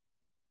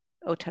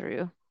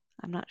 Otaru.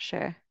 I'm not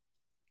sure.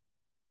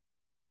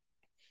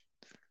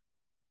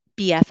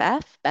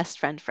 BFF, best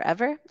friend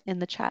forever, in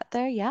the chat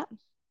there. Yeah,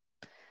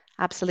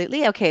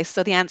 absolutely. Okay,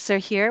 so the answer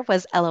here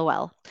was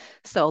LOL.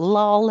 So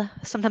lol.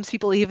 Sometimes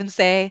people even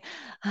say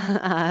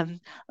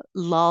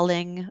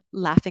lolling,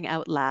 laughing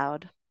out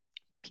loud.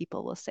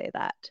 People will say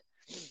that.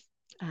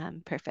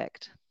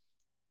 Perfect.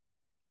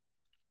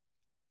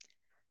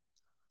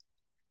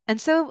 And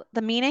so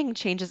the meaning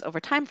changes over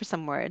time for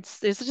some words.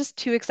 There's just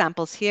two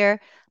examples here,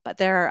 but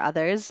there are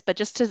others. But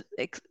just to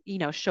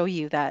show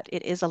you that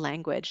it is a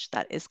language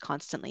that is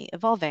constantly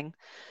evolving.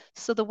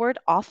 So the word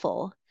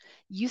awful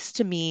used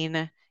to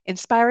mean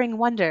inspiring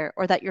wonder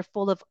or that you're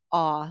full of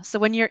awe. So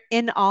when you're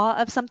in awe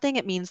of something,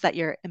 it means that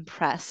you're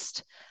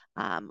impressed.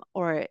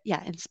 Or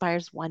yeah,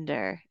 inspires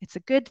wonder. It's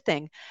a good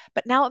thing.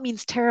 But now it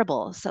means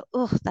terrible. So,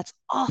 oh, that's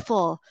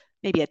awful.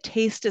 Maybe a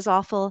taste is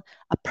awful,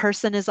 a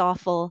person is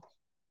awful,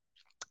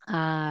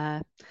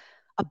 uh,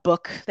 a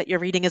book that you're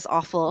reading is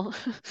awful.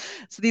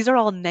 So these are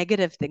all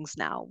negative things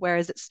now,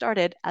 whereas it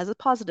started as a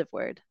positive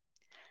word.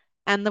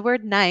 And the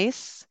word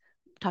nice,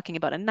 talking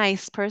about a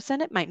nice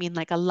person, it might mean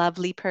like a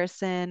lovely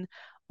person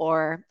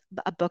or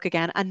a book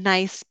again, a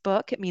nice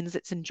book. It means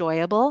it's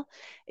enjoyable.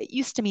 It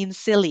used to mean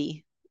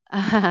silly.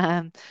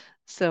 Um,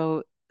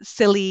 so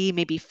silly,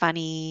 maybe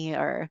funny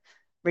or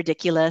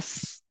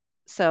ridiculous.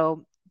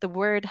 So the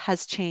word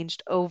has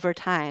changed over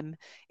time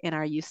in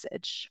our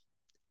usage.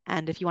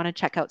 And if you want to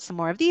check out some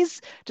more of these,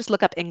 just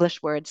look up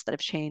English words that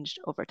have changed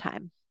over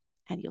time,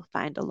 and you'll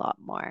find a lot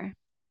more.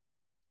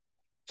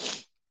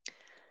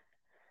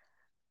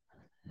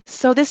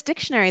 So this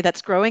dictionary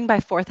that's growing by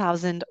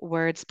 4,000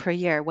 words per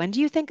year, when do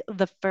you think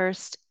the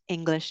first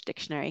English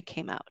dictionary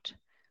came out?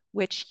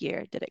 Which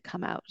year did it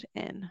come out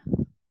in?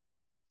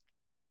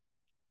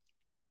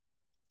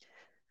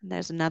 And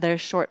there's another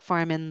short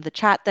form in the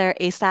chat there,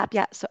 ASAP,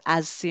 yeah, so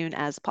as soon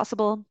as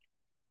possible.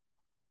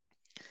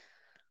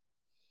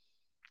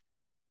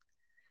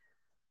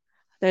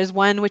 There's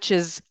one which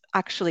is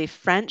actually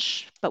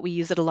French, but we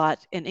use it a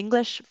lot in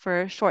English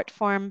for short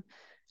form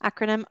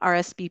acronym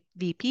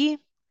RSVP.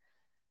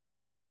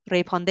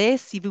 Répondez,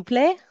 s'il vous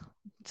plaît.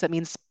 So it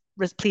means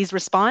please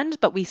respond,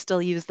 but we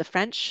still use the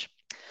French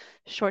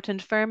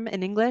shortened form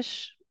in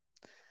English.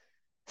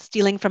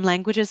 Stealing from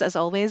languages, as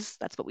always.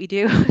 That's what we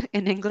do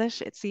in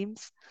English, it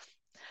seems.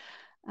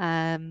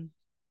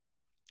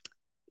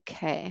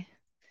 Okay.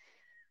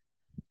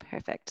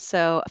 Perfect.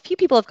 So a few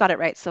people have got it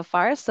right so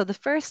far. So the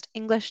first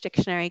English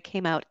dictionary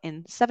came out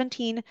in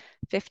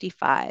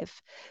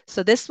 1755.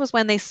 So this was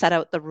when they set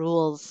out the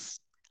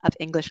rules of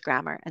English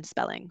grammar and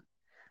spelling.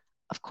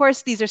 Of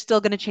course, these are still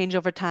going to change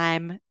over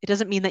time. It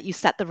doesn't mean that you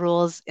set the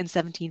rules in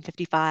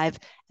 1755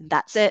 and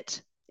that's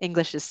it.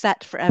 English is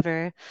set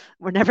forever.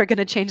 We're never going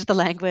to change the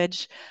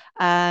language.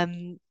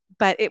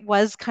 but it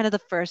was kind of the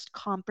first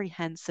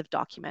comprehensive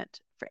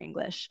document for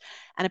English.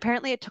 And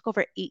apparently it took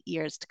over 8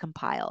 years to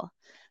compile.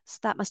 So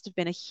that must have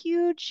been a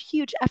huge,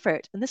 huge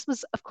effort. And this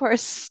was, of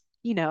course,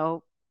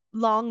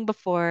 long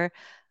before,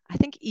 I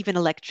think, even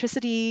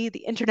electricity,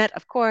 the internet,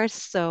 of course.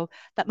 So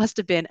that must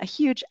have been a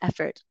huge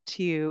effort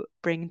to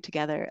bring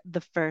together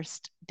the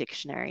first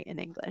dictionary in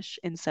English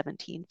in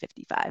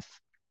 1755.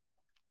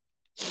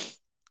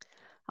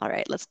 All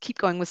right, let's keep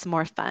going with some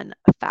more fun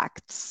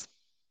facts.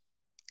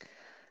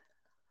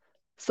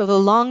 So the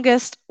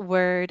longest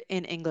word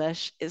in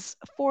English is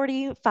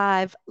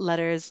 45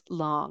 letters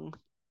long.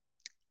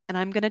 And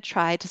I'm going to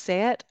try to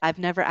say it. I've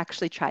never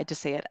actually tried to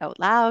say it out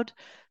loud,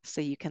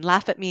 so you can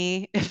laugh at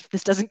me if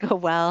this doesn't go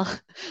well.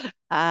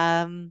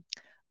 Um,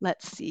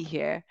 let's see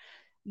here.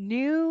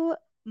 New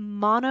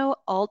mono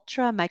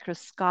ultra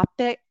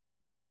microscopic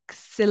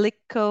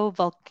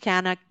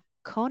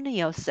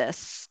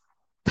silicovolcaniconiosis.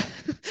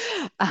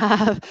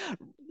 uh,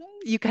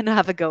 you can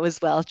have a go as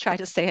well. Try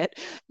to say it.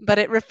 But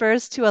it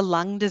refers to a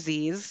lung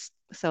disease,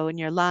 so in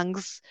your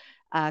lungs,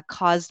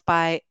 caused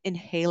by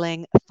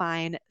inhaling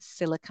fine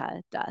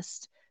silica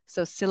dust.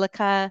 So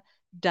silica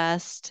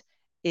dust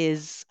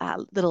is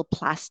little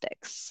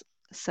plastics.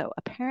 So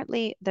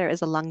apparently there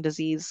is a lung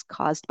disease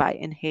caused by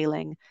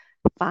inhaling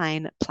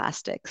fine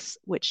plastics,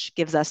 which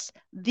gives us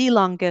the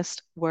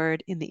longest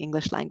word in the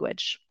English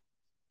language.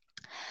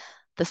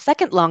 The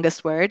second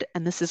longest word,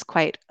 and this is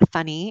quite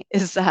funny,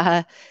 is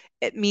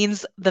it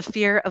means the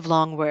fear of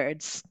long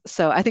words.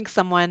 So I think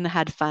someone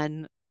had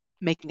fun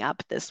making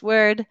up this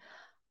word.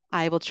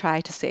 I will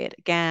try to say it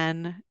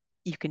again.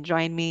 You can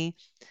join me.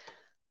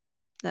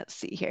 Let's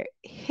see here.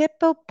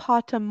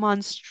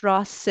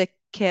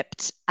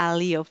 Hippopotamonstrossicypt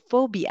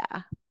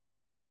aliophobia.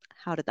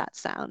 How did that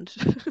sound?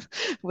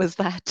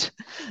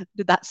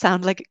 Did that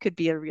sound like it could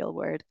be a real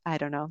word? I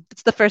don't know.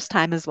 It's the first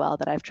time as well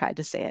that I've tried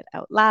to say it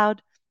out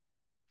loud.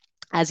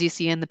 As you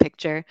see in the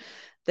picture,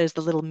 there's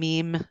the little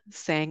meme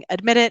saying,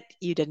 admit it,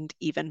 you didn't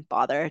even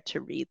bother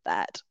to read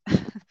that.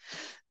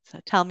 So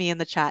tell me in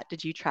the chat,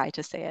 did you try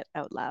to say it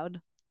out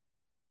loud?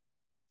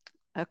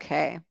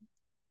 Okay.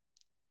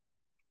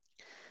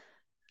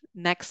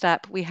 Next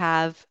up, we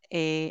have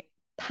a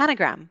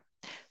panagram.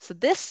 So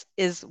this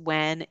is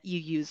when you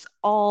use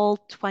all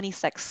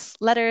 26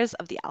 letters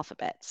of the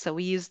alphabet. So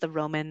we use the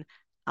Roman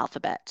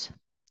alphabet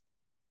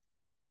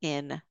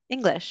in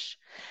English.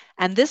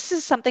 And this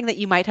is something that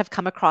you might have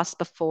come across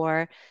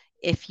before.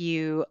 If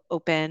you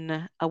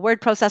open a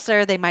word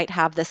processor, they might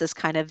have this as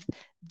kind of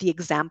the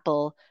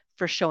example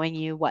for showing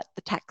you what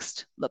the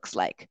text looks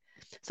like.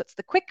 So it's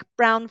the quick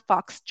brown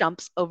fox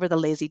jumps over the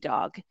lazy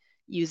dog,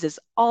 uses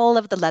all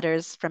of the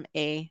letters from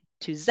A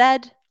to Z,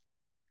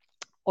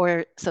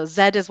 or so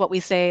Z is what we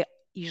say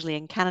usually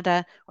in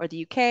Canada or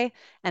the UK,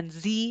 and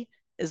Z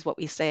is what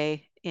we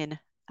say in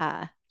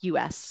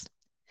US.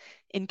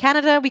 In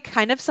Canada, we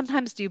kind of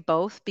sometimes do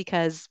both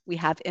because we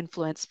have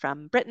influence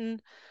from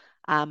Britain,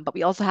 but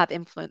we also have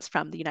influence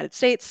from the United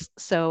States.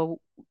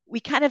 So we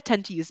kind of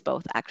tend to use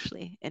both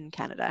actually in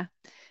Canada.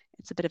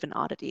 It's a bit of an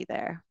oddity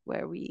there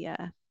where we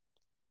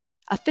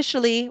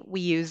officially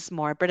we use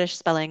more British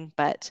spelling,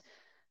 but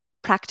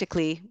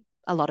practically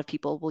a lot of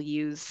people will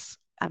use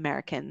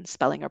American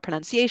spelling or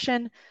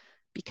pronunciation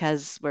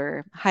because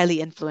we're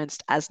highly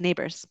influenced as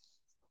neighbors.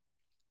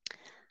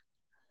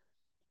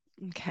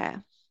 Okay.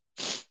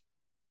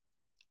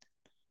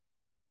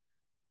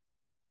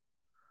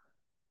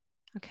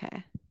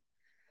 Okay.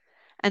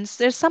 And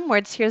so there's some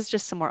words, here's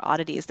just some more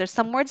oddities. There's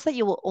some words that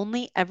you will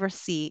only ever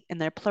see in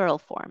their plural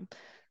form.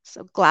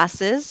 So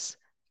glasses,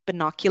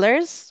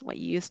 binoculars, what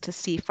you use to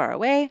see far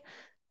away,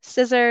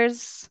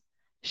 scissors,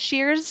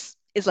 shears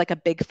is like a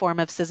big form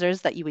of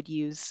scissors that you would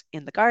use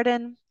in the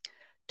garden,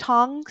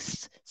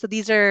 tongs, so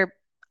these are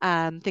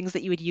things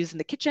that you would use in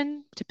the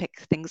kitchen to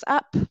pick things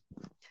up,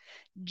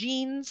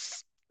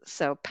 jeans,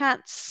 so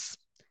pants,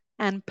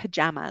 and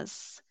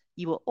pajamas.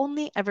 You will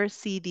only ever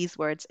see these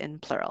words in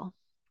plural.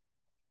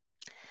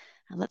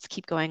 And let's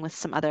keep going with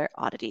some other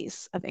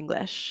oddities of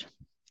English.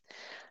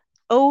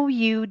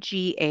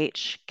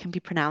 OUGH can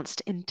be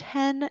pronounced in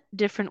 10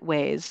 different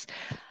ways.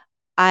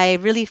 I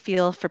really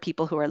feel for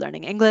people who are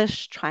learning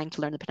English, trying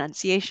to learn the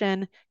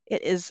pronunciation.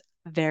 It is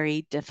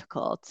very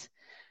difficult.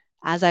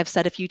 As I've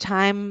said a few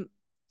times,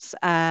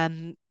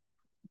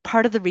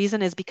 part of the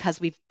reason is because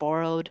we've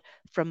borrowed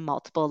from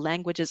multiple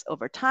languages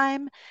over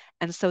time.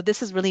 And so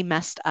this is really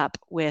messed up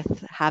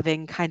with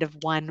having kind of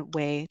one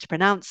way to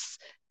pronounce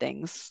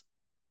things.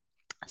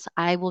 So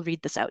I will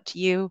read this out to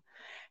you.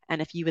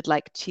 And if you would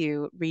like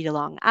to read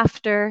along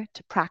after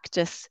to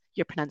practice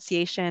your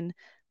pronunciation,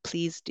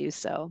 please do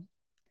so.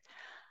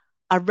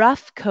 A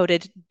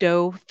rough-coated,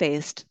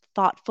 dough-faced,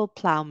 thoughtful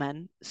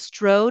plowman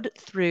strode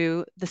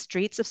through the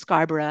streets of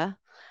Scarborough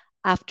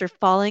after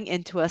falling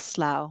into a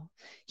slough.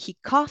 He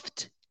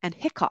coughed and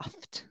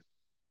hiccoughed.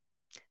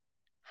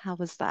 How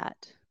was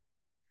that?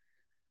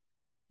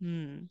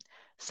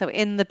 So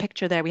in the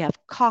picture there, we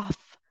have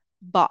cough,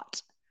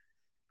 bought,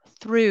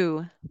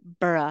 through,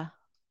 borough,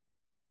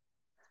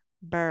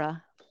 borough.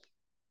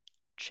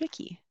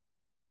 Tricky.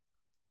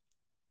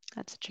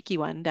 That's a tricky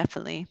one,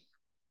 definitely.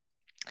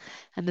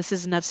 And this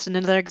is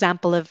another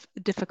example of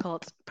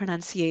difficult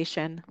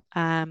pronunciation.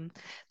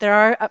 There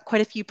are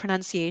quite a few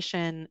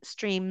pronunciation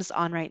streams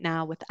on right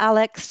now with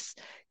Alex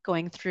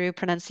going through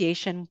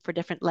pronunciation for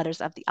different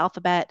letters of the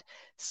alphabet.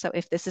 So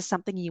if this is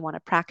something you want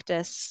to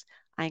practice,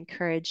 I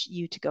encourage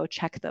you to go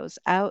check those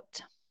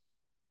out.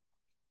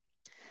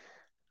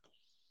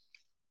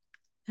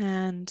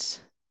 And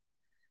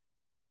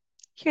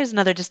here's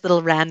another just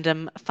little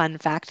random fun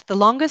fact. The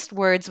longest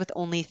words with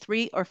only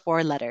 3 or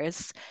 4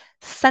 letters: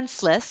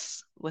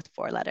 senseless with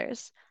 4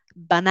 letters,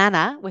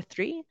 banana with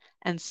 3,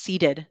 and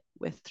seated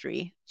with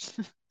 3.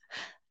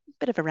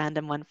 Bit of a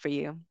random one for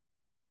you.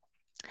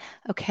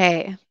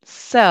 Okay,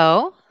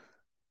 so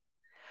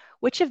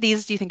which of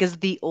these do you think is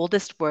the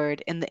oldest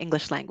word in the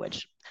English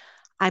language?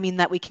 I mean,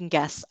 that we can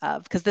guess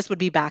of, because this would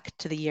be back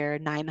to the year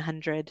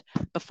 900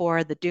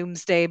 before the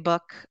Doomsday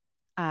Book.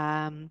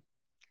 Um,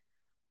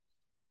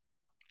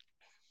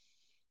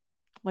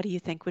 what do you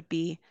think would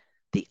be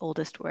the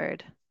oldest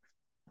word?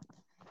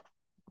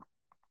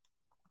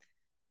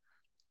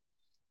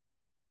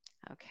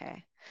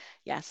 Okay.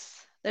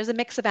 Yes. There's a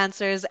mix of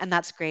answers, and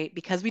that's great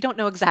because we don't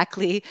know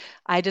exactly.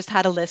 I just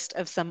had a list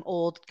of some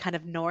old kind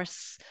of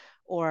Norse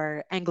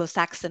or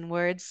Anglo-Saxon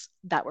words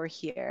that were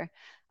here.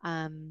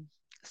 Um,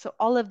 so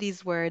all of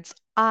these words,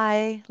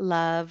 I,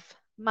 love,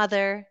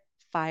 mother,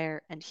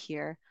 fire, and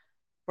here,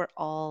 were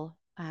all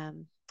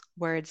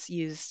words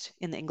used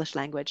in the English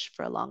language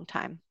for a long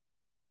time.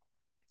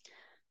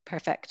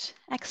 Perfect.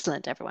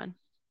 Excellent, everyone.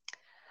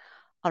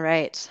 All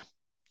right.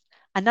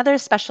 Another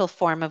special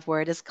form of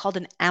word is called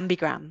an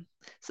ambigram.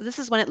 So this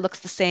is when it looks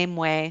the same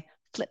way,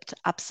 flipped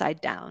upside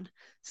down.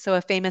 So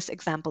a famous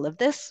example of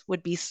this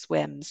would be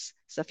swims.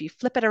 So if you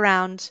flip it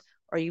around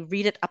or you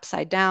read it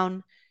upside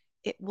down,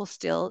 it will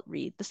still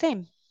read the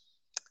same.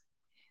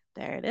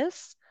 There it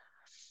is.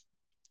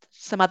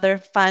 Some other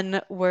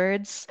fun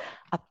words.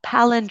 A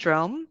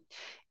palindrome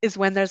is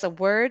when there's a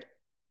word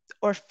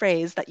or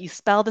phrase that you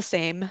spell the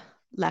same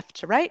left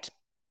to right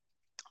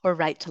or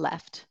right to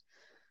left.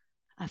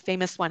 A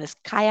famous one is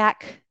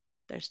kayak.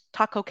 There's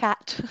taco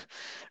cat,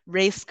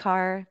 race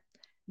car,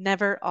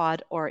 never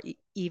odd or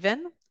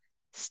even,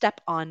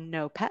 step on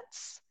no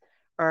pets,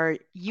 or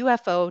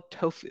UFO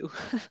tofu,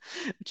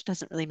 which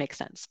doesn't really make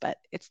sense, but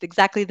it's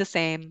exactly the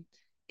same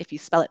if you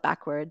spell it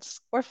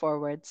backwards or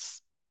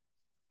forwards.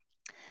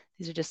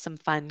 These are just some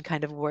fun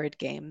kind of word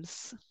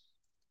games.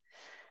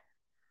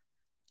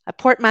 A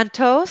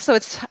portmanteau, so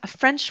it's a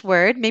French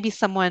word. Maybe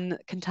someone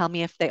can tell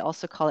me if they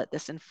also call it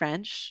this in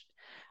French.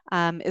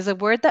 Is a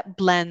word that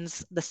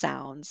blends the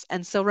sounds.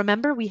 And so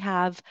remember, we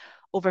have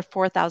over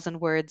 4,000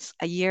 words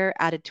a year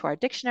added to our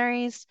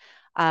dictionaries.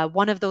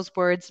 One of those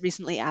words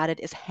recently added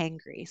is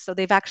hangry. So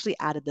they've actually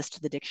added this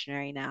to the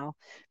dictionary now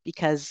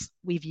because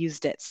we've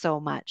used it so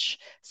much.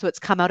 So it's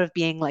come out of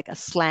being like a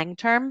slang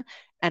term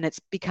and it's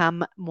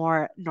become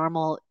more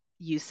normal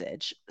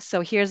usage.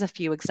 So here's a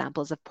few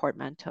examples of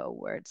portmanteau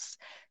words.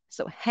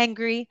 So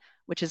hangry,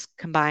 which is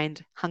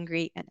combined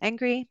hungry and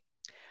angry.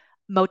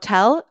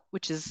 Motel,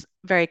 which is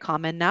very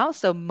common now.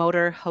 So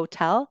motor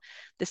hotel.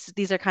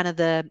 These are kind of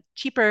the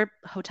cheaper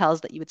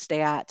hotels that you would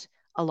stay at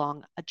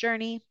along a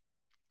journey.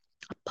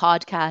 A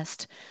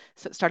podcast.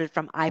 So it started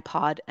from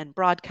iPod and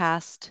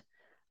broadcast.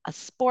 A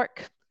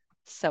spork.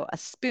 So a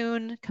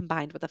spoon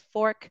combined with a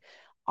fork.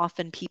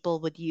 Often people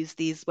would use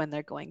these when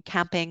they're going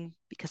camping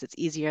because it's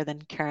easier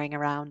than carrying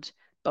around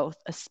both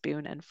a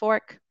spoon and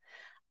fork.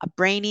 A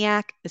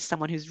brainiac is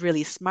someone who's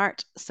really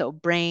smart. So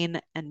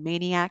brain and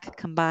maniac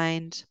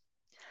combined.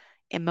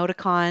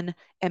 Emoticon,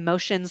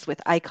 emotions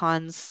with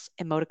icons,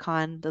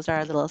 emoticon. Those are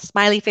our little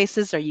smiley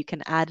faces, or you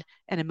can add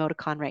an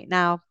emoticon right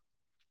now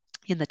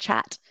in the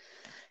chat.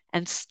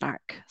 And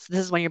snark. So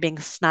this is when you're being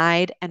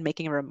snide and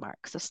making a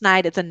remark. So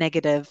snide, it's a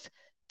negative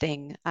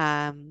thing.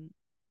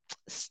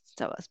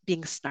 So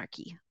being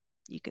snarky,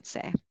 you could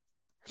say.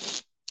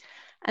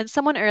 And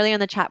someone earlier in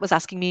the chat was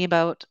asking me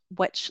about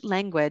which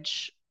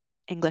language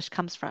English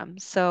comes from.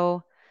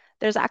 So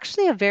there's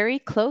actually a very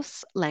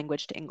close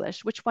language to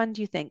English. Which one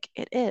do you think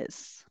it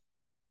is?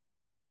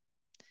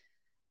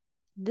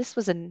 This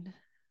was a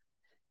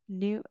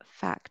new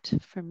fact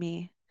for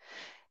me.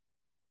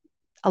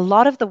 A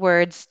lot of the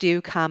words do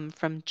come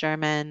from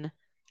German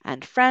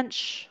and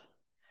French.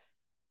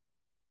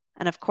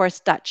 And of course,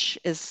 Dutch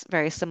is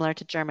very similar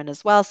to German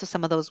as well. So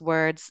some of those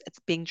words, it's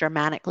being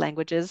Germanic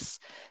languages,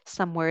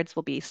 some words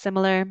will be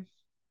similar.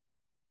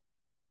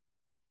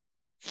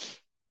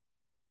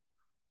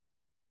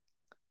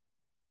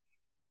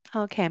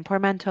 Okay, and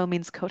portmanteau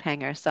means coat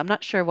hanger. So I'm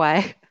not sure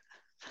why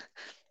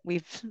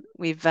we've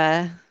we've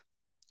uh,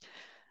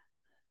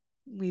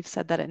 we've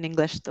said that in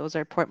English. Those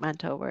are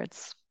portmanteau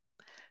words.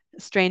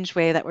 Strange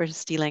way that we're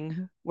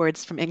stealing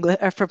words from English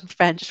or from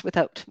French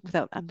without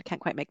I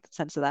can't quite make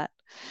sense of that.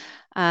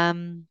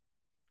 Um,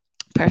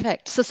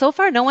 Perfect. So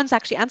far, no one's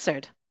actually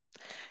answered.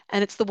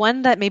 And it's the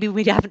one that maybe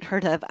we haven't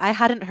heard of. I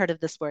hadn't heard of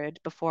this word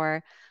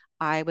before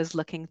I was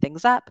looking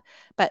things up,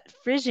 but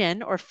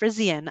Frisian or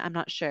Frisian, I'm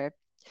not sure.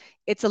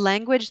 It's a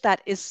language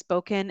that is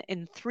spoken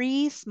in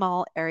three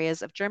small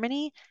areas of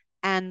Germany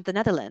and the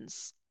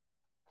Netherlands.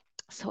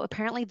 So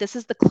apparently, this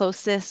is the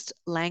closest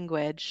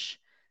language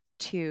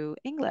to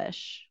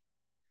English.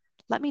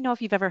 Let me know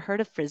if you've ever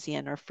heard of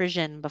Frisian or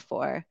Frisian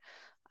before.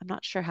 I'm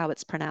not sure how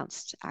it's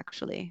pronounced,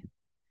 actually.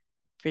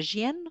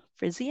 Frisian?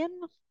 Frisian?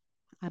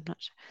 I'm not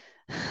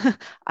sure.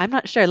 I'm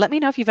not sure. Let me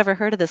know if you've ever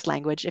heard of this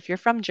language. If you're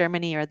from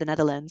Germany or the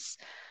Netherlands,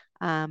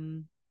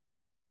 um,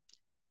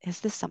 is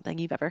this something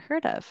you've ever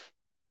heard of?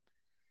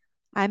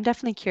 I'm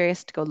definitely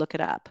curious to go look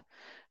it up.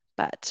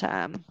 But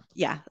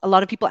yeah, a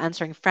lot of people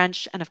answering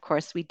French. And of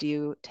course, we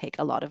do take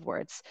a lot of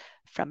words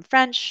from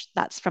French.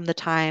 That's from the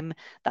time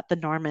that the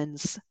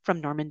Normans from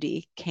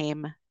Normandy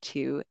came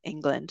to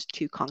England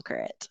to conquer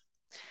it.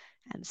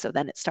 And so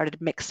then it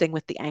started mixing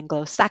with the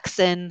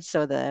Anglo-Saxon,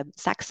 so the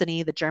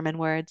Saxony, the German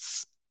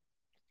words.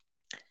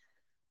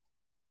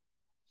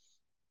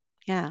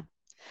 Yeah.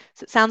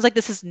 So it sounds like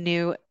this is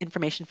new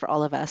information for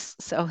all of us.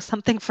 So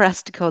something for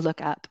us to go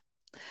look up.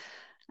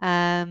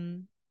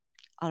 Um,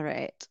 all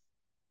right.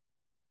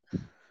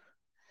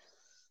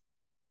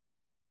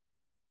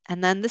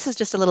 And then this is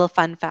just a little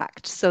fun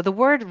fact. So the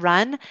word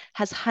run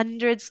has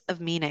hundreds of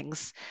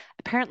meanings.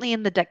 Apparently,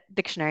 in the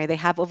dictionary, they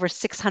have over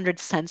 600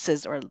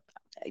 senses or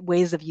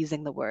ways of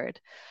using the word.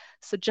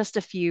 So just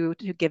a few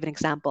to give an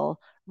example: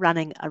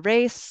 running a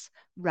race,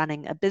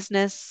 running a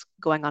business,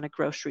 going on a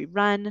grocery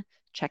run,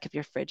 check if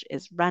your fridge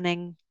is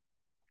running.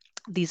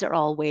 These are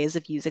all ways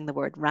of using the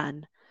word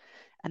run.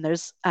 And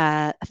there's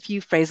a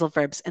few phrasal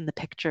verbs in the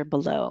picture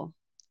below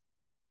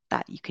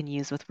that you can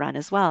use with run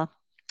as well.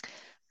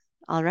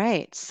 All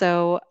right.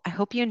 So I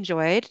hope you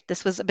enjoyed.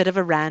 This was a bit of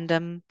a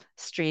random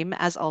stream,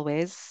 as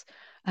always.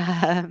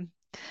 Um,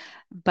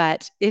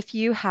 but if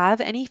you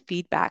have any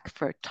feedback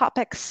for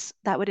topics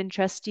that would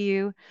interest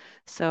you,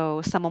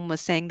 so someone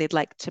was saying they'd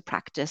like to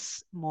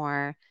practice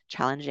more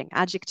challenging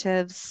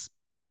adjectives.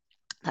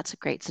 That's a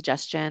great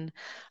suggestion.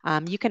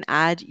 You can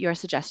add your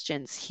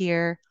suggestions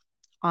here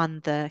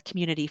on the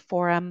community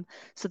forum.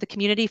 So the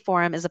community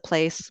forum is a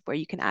place where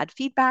you can add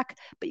feedback,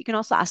 but you can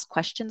also ask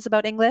questions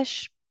about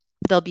English.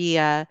 There'll be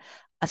a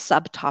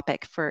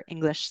subtopic for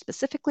English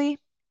specifically,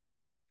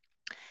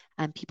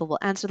 and people will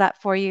answer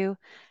that for you.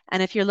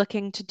 And if you're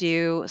looking to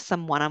do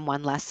some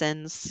one-on-one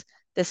lessons,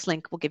 this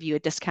link will give you a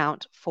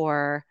discount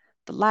for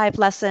the live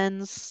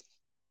lessons.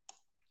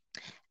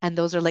 And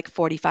those are like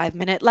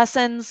 45-minute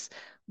lessons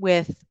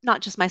with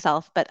not just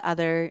myself, but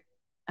other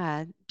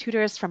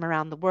tutors from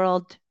around the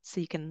world. So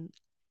you can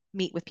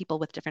meet with people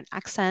with different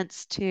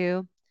accents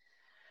too.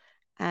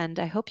 And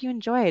I hope you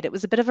enjoyed. It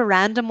was a bit of a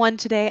random one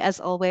today, as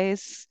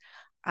always.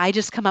 I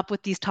just come up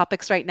with these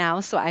topics right now,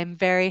 so I'm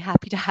very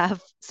happy to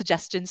have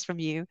suggestions from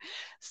you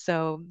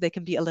so they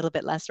can be a little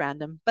bit less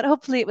random. But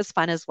hopefully, it was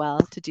fun as well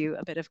to do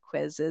a bit of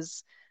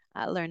quizzes,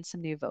 learn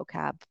some new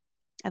vocab,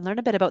 and learn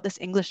a bit about this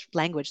English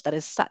language that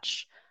is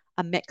such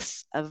a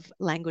mix of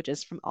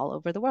languages from all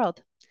over the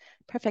world.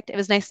 Perfect. It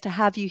was nice to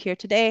have you here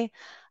today.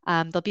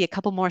 There'll be a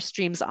couple more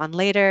streams on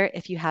later.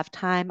 If you have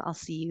time, I'll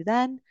see you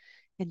then.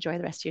 Enjoy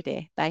the rest of your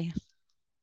day. Bye.